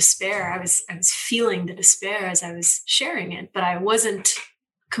about despair, I was feeling the despair as I was sharing it, but I wasn't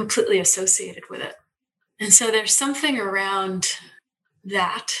completely associated with it. And so there's something around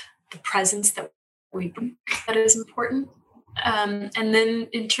that, the presence that we bring, that is important. And then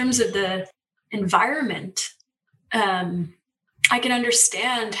in terms of the environment, I can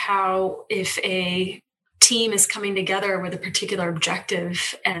understand how if a team is coming together with a particular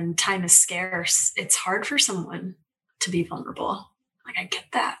objective and time is scarce, it's hard for someone to be vulnerable. I get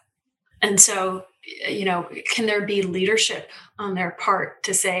that. And so, can there be leadership on their part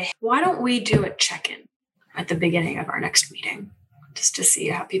to say, why don't we do a check-in at the beginning of our next meeting, just to see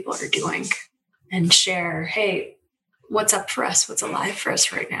how people are doing and share, hey, what's up for us? What's alive for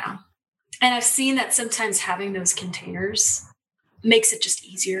us right now? And I've seen that sometimes having those containers makes it just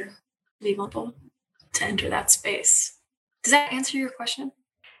easier to be vulnerable, to enter that space. Does that answer your question?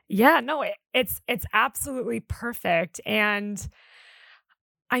 Yeah, no, it's absolutely perfect. And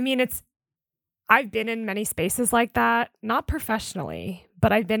I mean, I've been in many spaces like that, not professionally,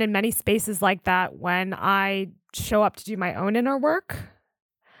 but I've been in many spaces like that when I show up to do my own inner work.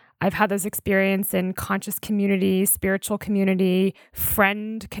 I've had those experiences in conscious community, spiritual community,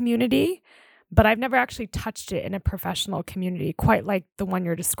 friend community, but I've never actually touched it in a professional community, quite like the one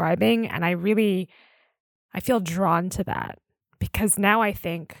you're describing. And I feel drawn to that, because now I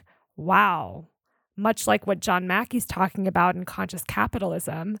think, wow, much like what John Mackey's talking about in Conscious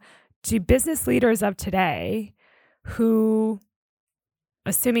Capitalism, do business leaders of today who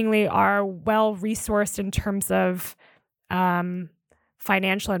assumingly are well-resourced in terms of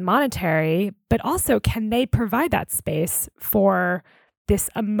financial and monetary, but also can they provide that space for this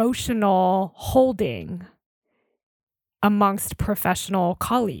emotional holding amongst professional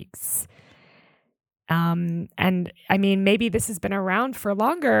colleagues? And I mean, maybe this has been around for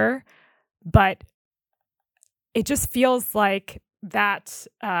longer, But it just feels like that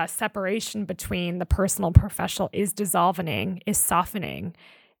separation between the personal and professional is dissolving, is softening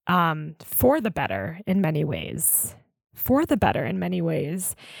for the better in many ways. For the better in many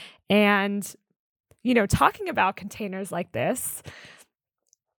ways. And, talking about containers like this,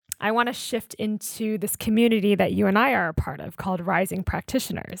 I want to shift into this community that you and I are a part of called Rising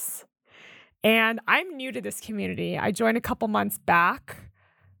Practitioners. And I'm new to this community. I joined a couple months back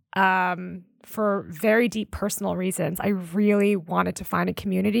for very deep personal reasons. I really wanted to find a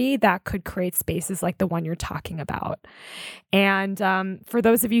community that could create spaces like the one you're talking about. And for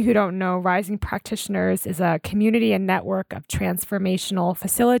those of you who don't know, Rising Practitioners is a community and network of transformational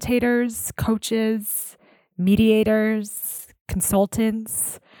facilitators, coaches, mediators,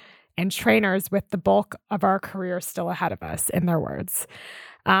 consultants, and trainers with the bulk of our career still ahead of us, in their words.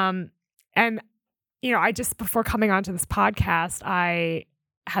 I just, before coming onto this podcast, I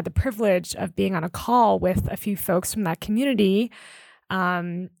had the privilege of being on a call with a few folks from that community.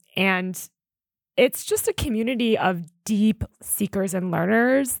 And it's just a community of deep seekers and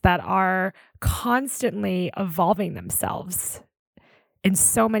learners that are constantly evolving themselves in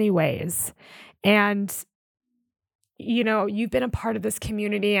so many ways. And, you've been a part of this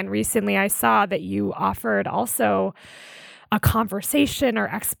community. And recently I saw that you offered also a conversation or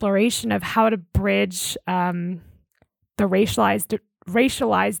exploration of how to bridge the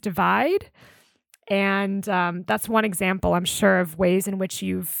racialized divide. And that's one example, I'm sure, of ways in which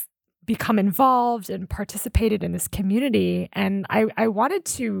you've become involved and participated in this community. And I wanted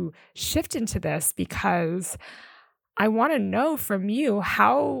to shift into this because I want to know from you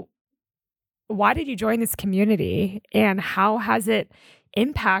why did you join this community and how has it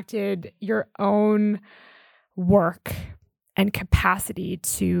impacted your own work and capacity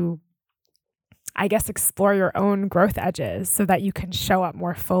to, I guess, explore your own growth edges so that you can show up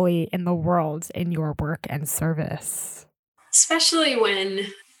more fully in the world in your work and service. Especially when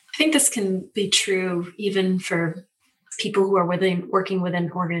I think this can be true even for people who are working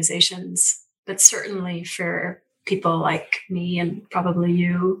within organizations, but certainly for people like me and probably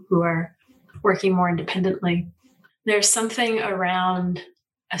you who are working more independently. There's something around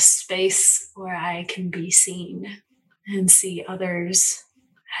a space where I can be seen and see others.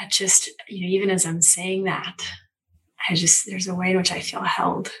 I just, even as I'm saying that, there's a way in which I feel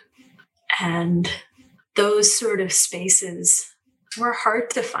held. And those sort of spaces were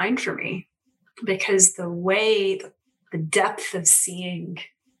hard to find for me because the depth of seeing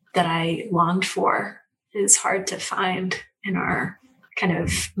that I longed for is hard to find in our kind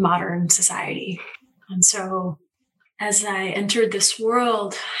of modern society. And so as I entered this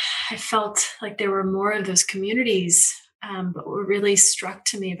world, I felt like there were more of those communities. But what really struck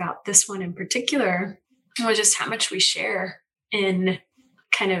to me about this one in particular was just how much we share in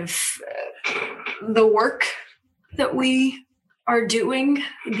kind of the work that we are doing,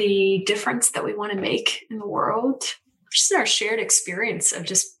 the difference that we want to make in the world, just our shared experience of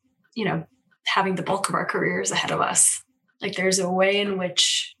just, having the bulk of our careers ahead of us. Like there's a way in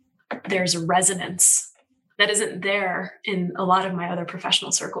which there's a resonance that isn't there in a lot of my other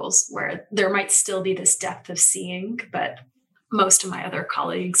professional circles, where there might still be this depth of seeing, but most of my other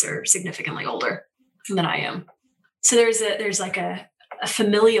colleagues are significantly older than I am. So there's like a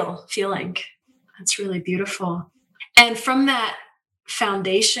familial feeling that's really beautiful. And from that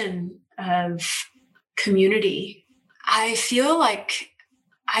foundation of community, I feel like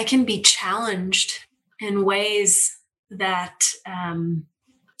I can be challenged in ways that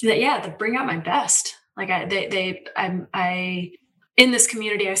bring out my best. Like I in this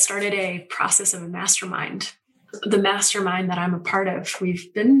community, I started a process of a mastermind. The mastermind that I'm a part of,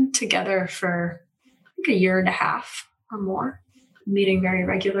 we've been together for I think a year and a half or more, meeting very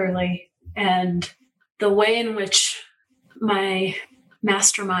regularly. And the way in which my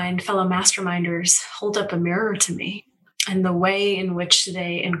fellow masterminders hold up a mirror to me, and the way in which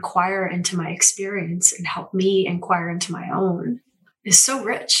they inquire into my experience and help me inquire into my own is so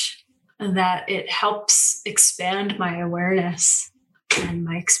rich that it helps expand my awareness and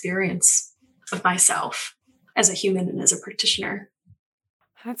my experience of myself as a human and as a practitioner.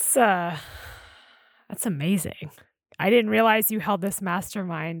 That's amazing. I didn't realize you held this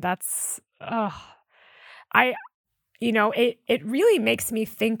mastermind. It really makes me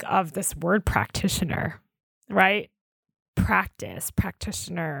think of this word practitioner, right? Practice,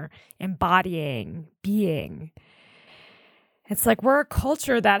 practitioner, embodying, being. It's like we're a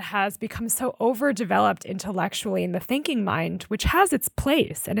culture that has become so overdeveloped intellectually in the thinking mind, which has its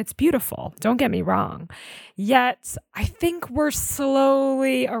place and it's beautiful. Don't get me wrong. Yet I think we're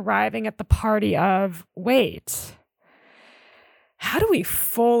slowly arriving at the party of, wait, how do we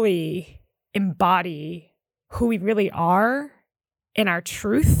fully embody who we really are in our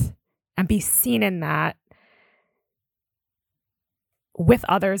truth and be seen in that with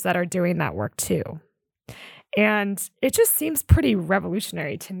others that are doing that work too. And it just seems pretty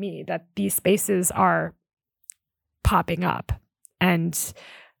revolutionary to me that these spaces are popping up and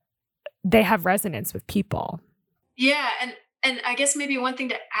they have resonance with people. Yeah, and I guess maybe one thing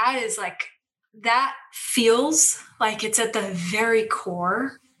to add is like that feels like it's at the very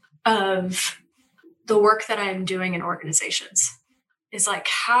core of the work that I'm doing in organizations. Is like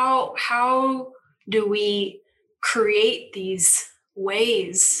how do we create these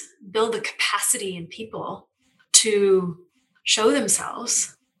ways, build the capacity in people to show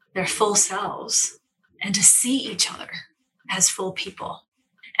themselves, their full selves, and to see each other as full people.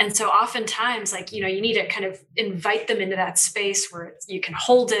 And so oftentimes, like, you need to kind of invite them into that space where you can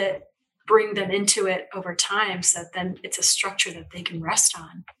hold it, bring them into it over time so that then it's a structure that they can rest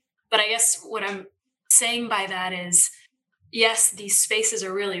on. But I guess what I'm saying by that is, yes, these spaces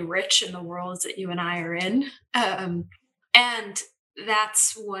are really rich in the worlds that you and I are in. And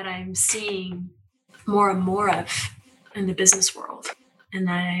that's what I'm seeing more and more of in the business world. And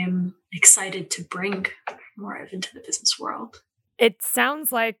I'm excited to bring more of into the business world. It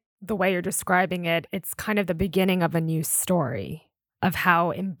sounds like the way you're describing it, it's kind of the beginning of a new story of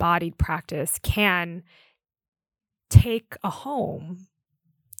how embodied practice can take a home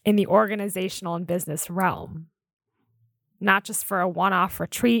in the organizational and business realm, not just for a one-off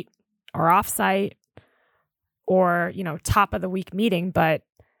retreat or offsite or, top of the week meeting, but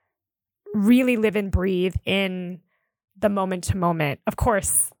really live and breathe in the moment to moment. Of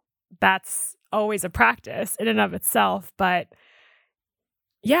course, that's always a practice in and of itself, but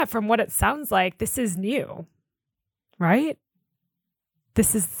yeah, from what it sounds like, this is new, right?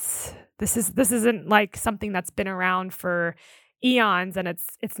 This isn't like something that's been around for eons, and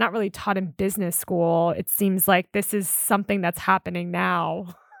it's not really taught in business school. It seems like this is something that's happening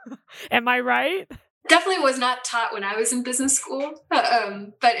now. Am I right? Definitely was not taught when I was in business school,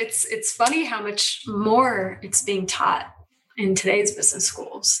 but it's funny how much more it's being taught in today's business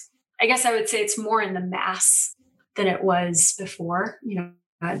schools. I guess I would say it's more in the mass than it was before.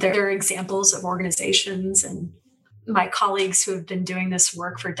 There are examples of organizations, and my colleagues who have been doing this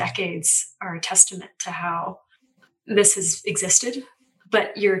work for decades are a testament to how this has existed.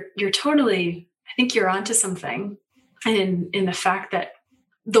 But you're totally, I think you're onto something in the fact that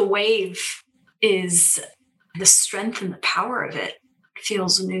the wave is the strength and the power of it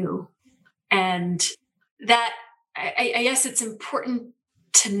feels new. And that, I guess it's important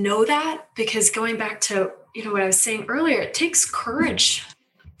to know that, because going back to, what I was saying earlier, it takes courage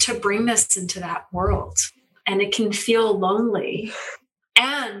to bring this into that world, and it can feel lonely.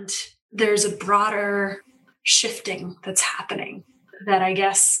 And there's a broader shifting that's happening that I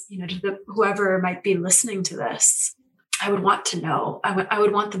guess, to whoever might be listening to this, I would want to know. I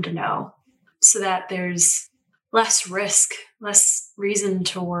would want them to know, so that there's less risk, less reason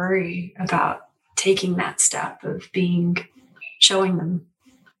to worry about taking that step of showing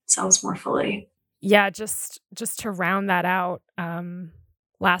themselves more fully. Yeah, just to round that out,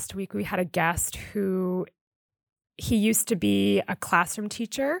 last week we had a guest who he used to be a classroom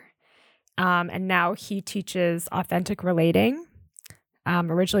teacher, and now he teaches authentic relating,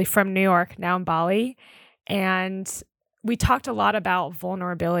 originally from New York, now in Bali. And we talked a lot about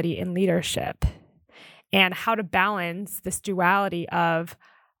vulnerability in leadership and how to balance this duality of,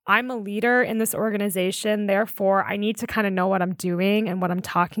 I'm a leader in this organization, therefore I need to kind of know what I'm doing and what I'm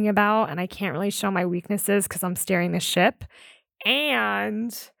talking about, and I can't really show my weaknesses because I'm steering the ship.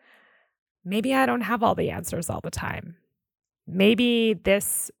 And maybe I don't have all the answers all the time. Maybe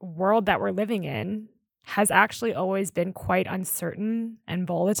this world that we're living in has actually always been quite uncertain and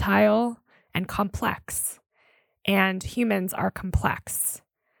volatile and complex. And humans are complex.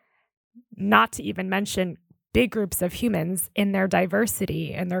 Not to even mention big groups of humans in their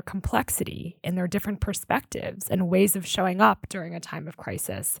diversity and their complexity and their different perspectives and ways of showing up during a time of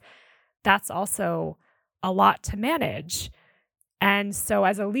crisis. That's also a lot to manage. And so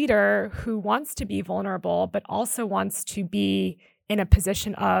as a leader who wants to be vulnerable, but also wants to be in a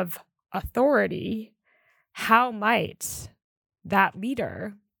position of authority, how might that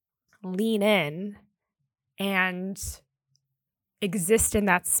leader lean in and exist in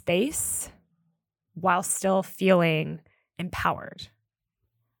that space while still feeling empowered?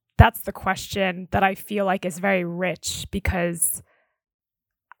 That's the question that I feel like is very rich, because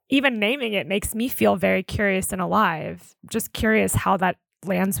even naming it makes me feel very curious and alive. Just curious how that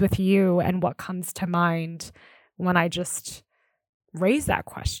lands with you and what comes to mind when I just raise that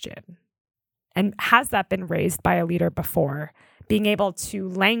question. And has that been raised by a leader before? Being able to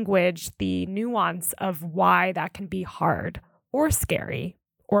language the nuance of why that can be hard or scary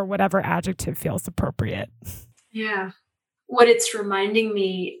or whatever adjective feels appropriate. Yeah. What it's reminding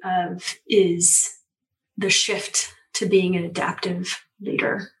me of is the shift to being an adaptive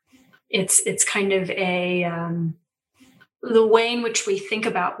leader. It's kind of the way in which we think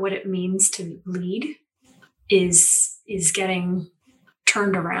about what it means to lead is getting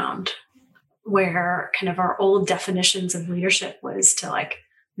turned around, where kind of our old definitions of leadership was to like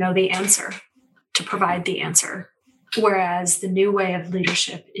know the answer, to provide the answer. Whereas the new way of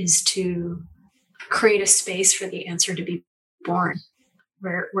leadership is to create a space for the answer to be born,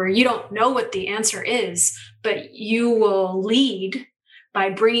 where you don't know what the answer is, but you will lead by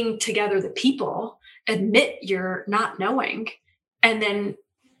bringing together the people, admit you're not knowing, and then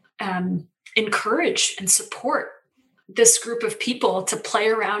encourage and support this group of people to play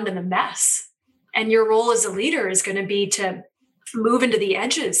around in the mess. And your role as a leader is going to be to move into the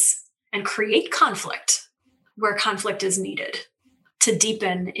edges and create conflict where conflict is needed, to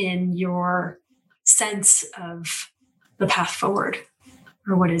deepen in your sense of the path forward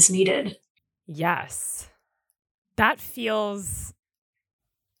or what is needed. Yes. That feels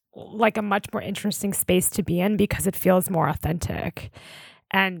like a much more interesting space to be in because it feels more authentic.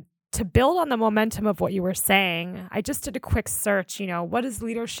 And to build on the momentum of what you were saying, I just did a quick search, what is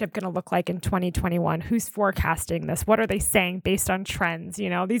leadership going to look like in 2021? Who's forecasting this? What are they saying based on trends?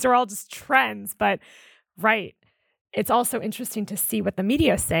 These are all just trends, but right. It's also interesting to see what the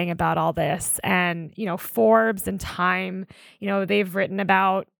media is saying about all this. And, Forbes and Time, they've written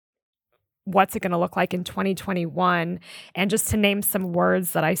about what's it going to look like in 2021. And just to name some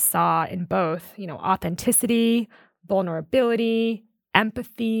words that I saw in both, authenticity, vulnerability,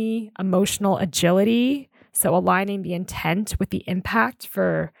 empathy, emotional agility. So aligning the intent with the impact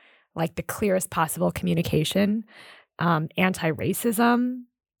for like the clearest possible communication, anti-racism,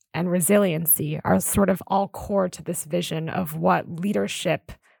 and resiliency are sort of all core to this vision of what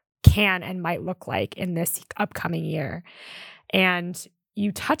leadership can and might look like in this upcoming year. And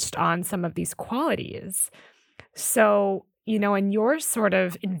you touched on some of these qualities. So, in your sort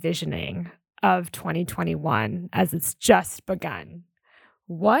of envisioning of 2021 as it's just begun,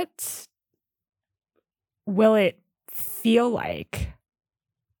 what will it feel like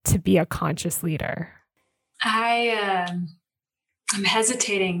to be a conscious leader? I'm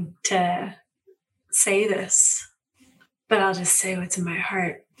hesitating to say this, but I'll just say what's in my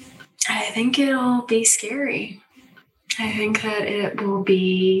heart. I think it'll be scary. I think that it will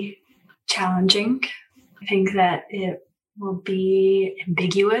be challenging. I think that it will be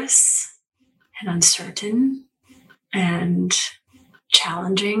ambiguous and uncertain and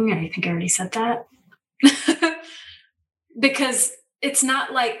challenging. I think I already said that. Because it's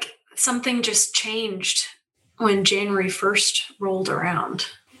not like something just changed when January 1st rolled around.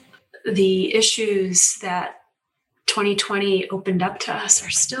 The issues that 2020 opened up to us are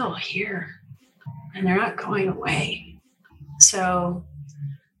still here and they're not going away. So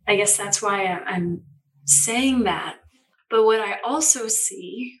I guess that's why I'm saying that. But what I also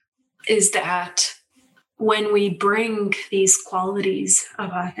see is that when we bring these qualities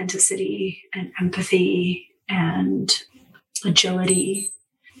of authenticity and empathy and agility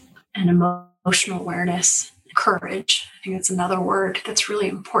and emotional awareness, courage, I think that's another word that's really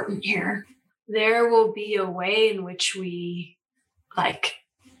important here, there will be a way in which we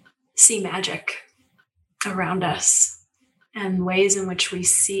see magic around us and ways in which we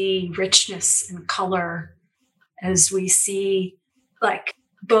see richness and color as we see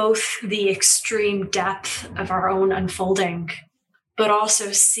both the extreme depth of our own unfolding, but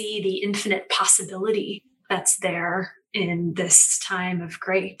also see the infinite possibility that's there in this time of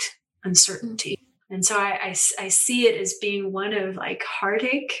great uncertainty. And so I see it as being one of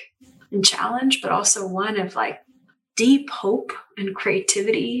heartache and challenge, but also one of deep hope and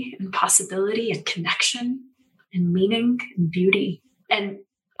creativity and possibility and connection and meaning and beauty. And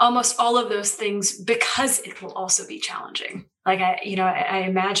almost all of those things, because it will also be challenging. I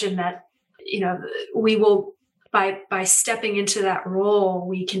imagine that, we will, by stepping into that role,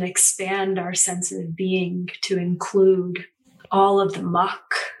 we can expand our sense of being to include all of the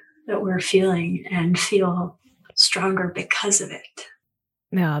muck that we're feeling and feel stronger because of it.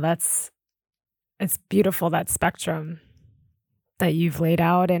 No, it's beautiful, that spectrum that you've laid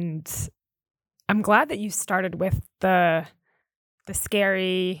out. And I'm glad that you started with the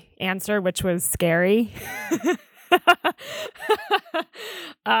scary answer, which was scary.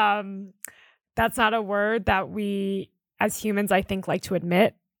 That's not a word that we as humans, I think, like to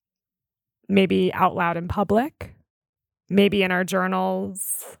admit, maybe out loud in public, maybe in our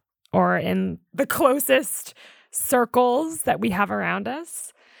journals, or in the closest circles that we have around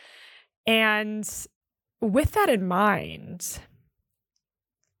us. And with that in mind,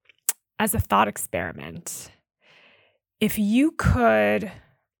 as a thought experiment, if you could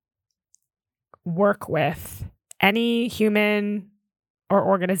work with any human or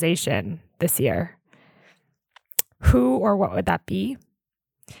organization this year, who or what would that be?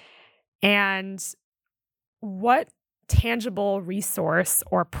 And what tangible resource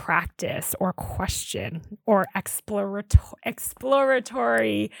or practice or question or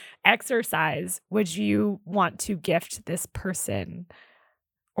exploratory exercise would you want to gift this person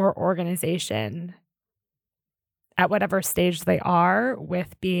or organization at whatever stage they are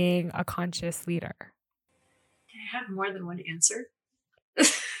with being a conscious leader? Can I have more than one answer?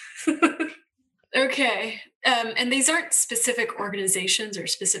 Okay. And these aren't specific organizations or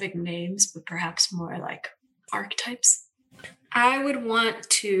specific names, but perhaps more like archetypes. I would want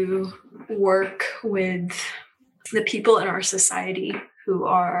to work with the people in our society who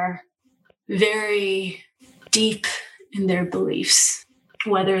are very deep in their beliefs,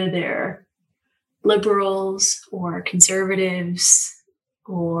 whether they're liberals or conservatives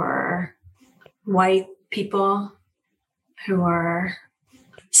or white people who are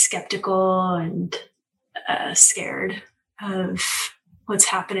skeptical and scared of what's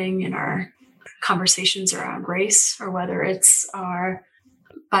happening in our conversations around race, or whether it's our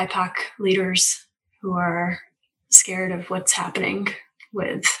BIPOC leaders who are scared of what's happening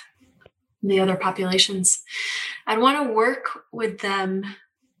with the other populations. I'd want to work with them,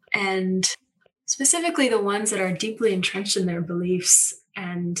 and specifically the ones that are deeply entrenched in their beliefs,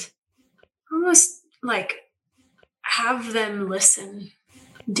 and almost like have them listen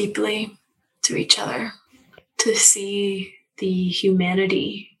deeply to each other, to see the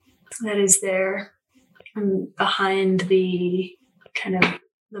humanity that is there behind the kind of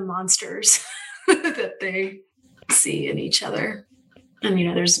the monsters that they see in each other. And,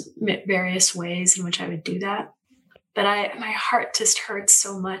 there's various ways in which I would do that. But my heart just hurts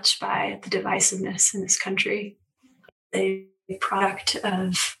so much by the divisiveness in this country, a product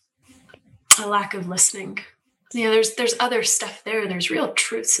of a lack of listening. There's other stuff there. There's real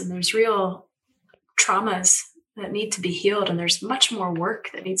truths and there's real traumas that need to be healed. And there's much more work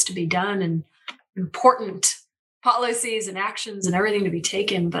that needs to be done and important policies and actions and everything to be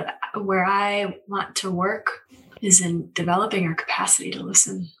taken. But where I want to work is in developing our capacity to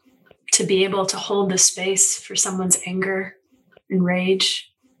listen, to be able to hold the space for someone's anger and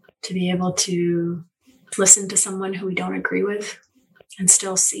rage, to be able to listen to someone who we don't agree with and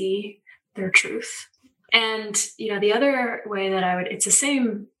still see their truth. And, the other way that it's the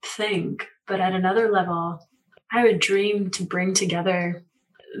same thing, but at another level, I would dream to bring together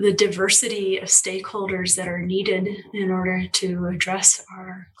the diversity of stakeholders that are needed in order to address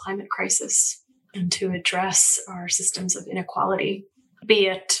our climate crisis and to address our systems of inequality, be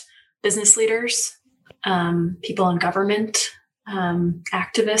it business leaders, people in government,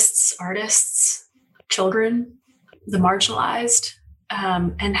 activists, artists, children, the marginalized,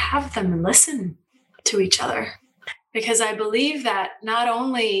 and have them listen to each other. Because I believe that not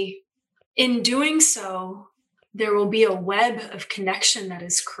only in doing so, there will be a web of connection that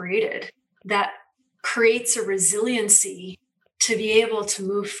is created that creates a resiliency to be able to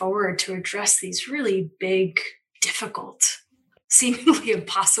move forward to address these really big, difficult, seemingly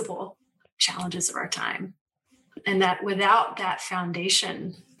impossible challenges of our time. And that without that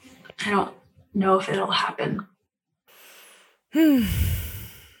foundation, I don't know if it'll happen.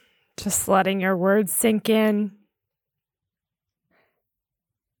 Just letting your words sink in.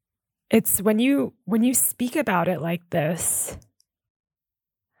 It's when you speak about it like this,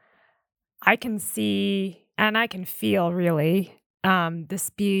 I can see and I can feel really this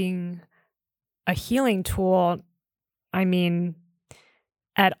being a healing tool. I mean,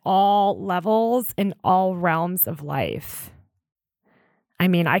 at all levels, in all realms of life. I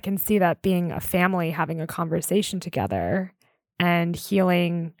mean, I can see that being a family having a conversation together and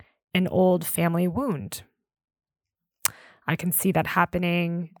healing an old family wound. I can see that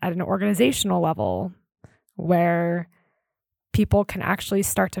happening at an organizational level where people can actually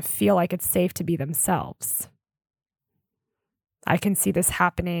start to feel like it's safe to be themselves. I can see this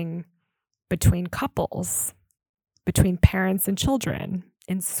happening between couples, between parents and children,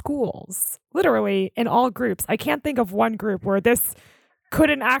 in schools, literally in all groups. I can't think of one group where this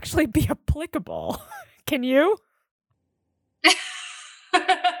couldn't actually be applicable. Can you?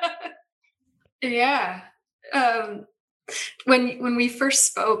 Yeah. When we first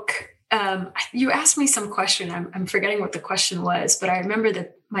spoke, you asked me some question. I'm forgetting what the question was, but I remember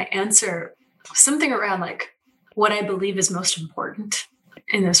that my answer was something around like what I believe is most important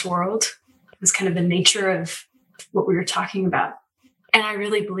in this world. It's kind of the nature of what we were talking about. And I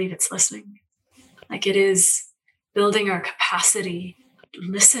really believe it's listening. Like it is building our capacity to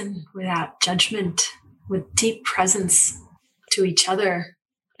listen without judgment, with deep presence to each other.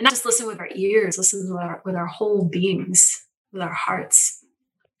 And not just listen with our ears, listen with our whole beings, with our hearts.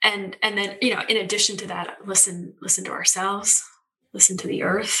 And then, in addition to that, listen to ourselves, listen to the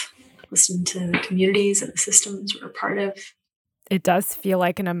earth, listen to the communities and the systems we're a part of. It does feel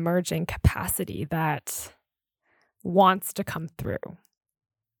like an emerging capacity that wants to come through.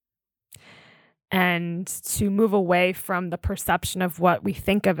 And to move away from the perception of what we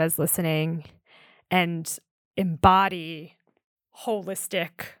think of as listening and embody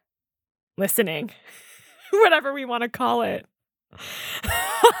holistic listening, whatever we want to call it.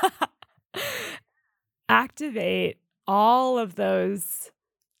 Activate all of those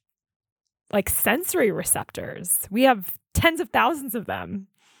like sensory receptors. We have tens of thousands of them.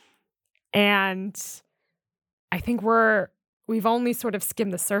 And I think we've only sort of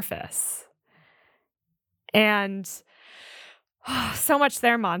skimmed the surface. And so much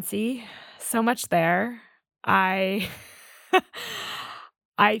there, Mansi. So much there. I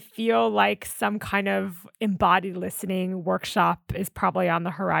feel like some kind of embodied listening workshop is probably on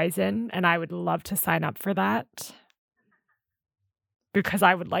the horizon, and I would love to sign up for that because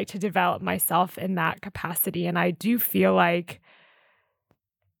I would like to develop myself in that capacity. And I do feel like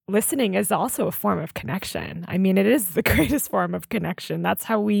listening is also a form of connection. I mean, it is the greatest form of connection. That's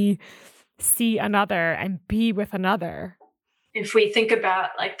how we see another and be with another. If we think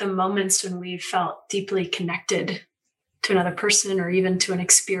about like the moments when we felt deeply connected to another person or even to an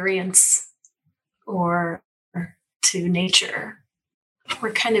experience or to nature,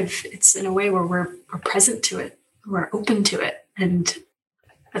 we're kind of, it's in a way where we're present to it, we're open to it. And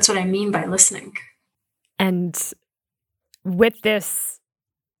that's what I mean by listening. And with this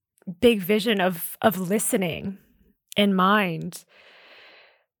big vision of listening in mind,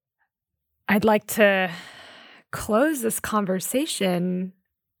 I'd like to close this conversation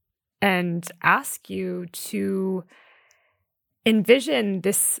and ask you to envision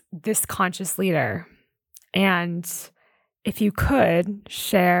this conscious leader. And if you could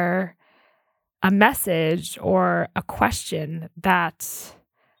share a message or a question that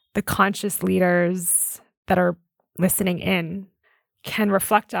the conscious leaders that are listening in can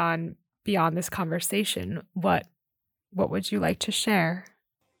reflect on beyond this conversation, what would you like to share?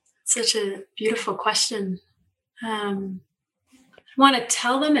 Such a beautiful question. I want to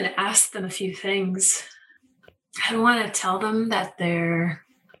tell them and ask them a few things. I want to tell them that their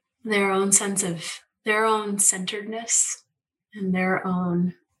own sense of their own centeredness and their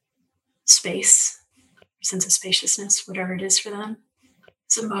own space, sense of spaciousness, whatever it is for them,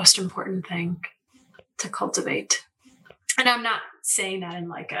 is the most important thing to cultivate. And I'm not saying that in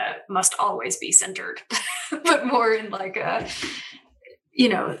like a must always be centered, but more in like a,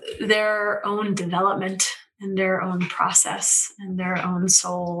 their own development and their own process and their own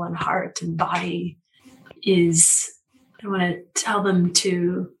soul and heart and body is, I want to tell them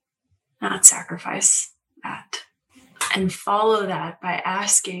to not sacrifice that and follow that by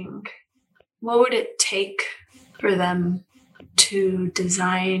asking, what would it take for them to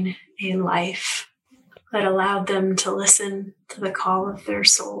design a life that allowed them to listen to the call of their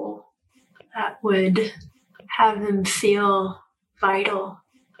soul, that would have them feel vital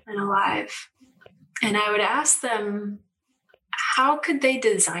and alive? And I would ask them, how could they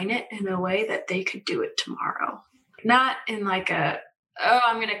design it in a way that they could do it tomorrow? Not in like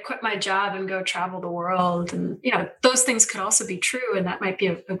I'm going to quit my job and go travel the world. And, those things could also be true. And that might be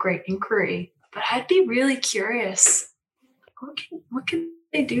a great inquiry. But I'd be really curious, what can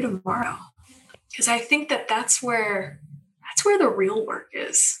they do tomorrow? Because I think that's where the real work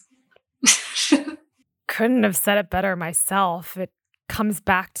is. Couldn't have said it better myself. It comes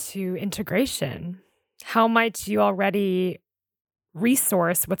back to integration. How might you already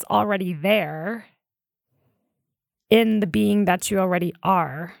resource what's already there in the being that you already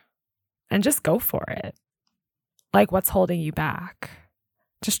are and just go for it? Like, what's holding you back?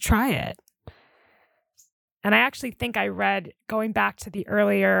 Just try it. And I actually think I read, going back to the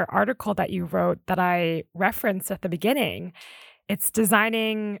earlier article that you wrote that I referenced at the beginning, it's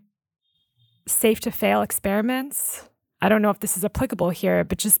designing safe to fail experiments. I don't know if this is applicable here,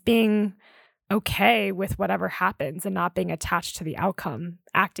 but just being okay with whatever happens and not being attached to the outcome,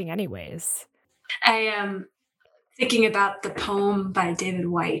 acting anyways. I am thinking about the poem by David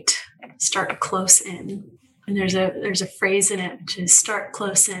White, Start Close In. And there's a phrase in it, which is start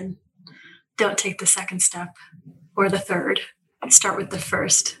close in. Don't take the second step or the third. Start with the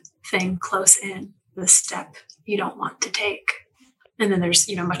first thing close in, the step you don't want to take. And then there's,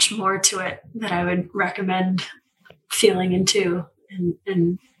 much more to it that I would recommend feeling into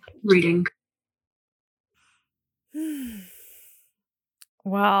and reading.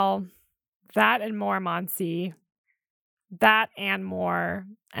 Well, that and more, Mansi. That and more.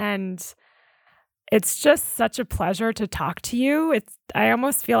 And it's just such a pleasure to talk to you. I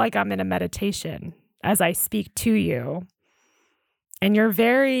almost feel like I'm in a meditation as I speak to you. And you're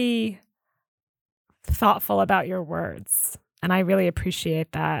very thoughtful about your words. And I really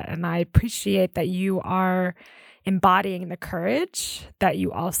appreciate that. And I appreciate that you are embodying the courage that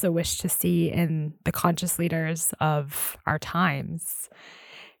you also wish to see in the conscious leaders of our times.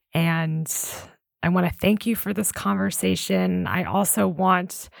 And I want to thank you for this conversation. I also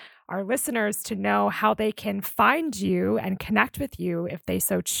want our listeners to know how they can find you and connect with you if they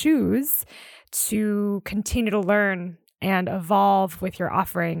so choose to continue to learn and evolve with your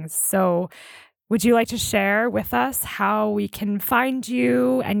offerings. So would you like to share with us how we can find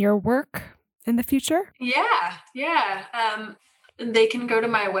you and your work in the future? Yeah. They can go to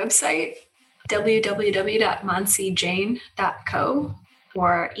my website, www.mansijain.co,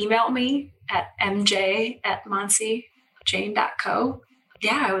 or email me at mj@mansijain.co.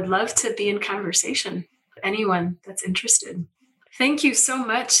 Yeah, I would love to be in conversation with anyone that's interested. Thank you so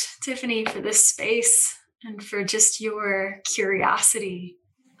much, Tiffany, for this space and for just your curiosity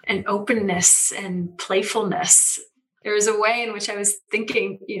and openness and playfulness. There was a way in which I was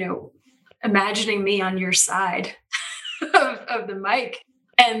thinking, imagining me on your side of the mic.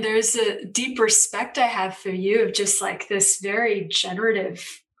 And there's a deep respect I have for you of just like this very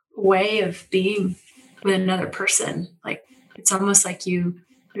generative way of being with another person. Like, it's almost like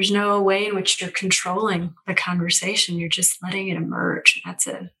there's no way in which you're controlling the conversation. You're just letting it emerge. It's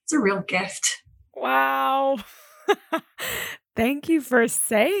a real gift. Wow. Thank you for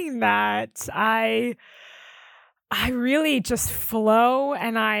saying that. I really just flow,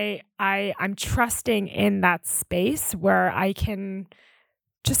 and I'm trusting in that space where I can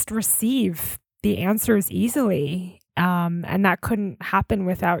just receive the answers easily. And that couldn't happen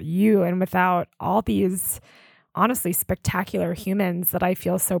without you and without all these honestly spectacular humans that I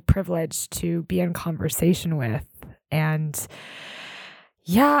feel so privileged to be in conversation with. And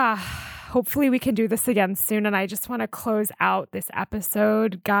yeah, hopefully we can do this again soon. And I just want to close out this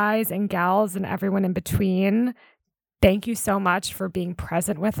episode, guys and gals and everyone in between. Thank you so much for being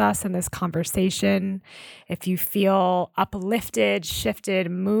present with us in this conversation. If you feel uplifted, shifted,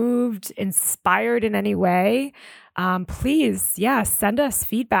 moved, inspired in any way, please, send us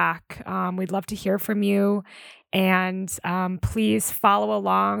feedback. We'd love to hear from you. And please follow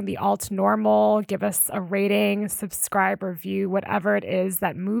along the Alt Normal, give us a rating, subscribe, review, whatever it is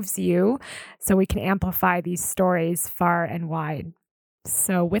that moves you so we can amplify these stories far and wide.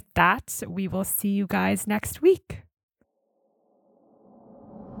 So with that, we will see you guys next week.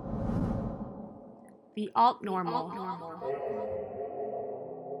 The Alt Normal.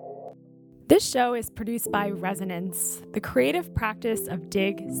 This show is produced by Resonance, the creative practice of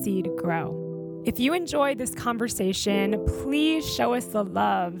dig, seed, grow. If you enjoyed this conversation, please show us the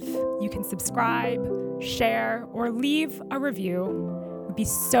love. You can subscribe, share, or leave a review. We'd be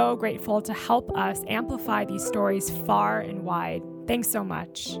so grateful to help us amplify these stories far and wide. Thanks so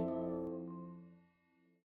much.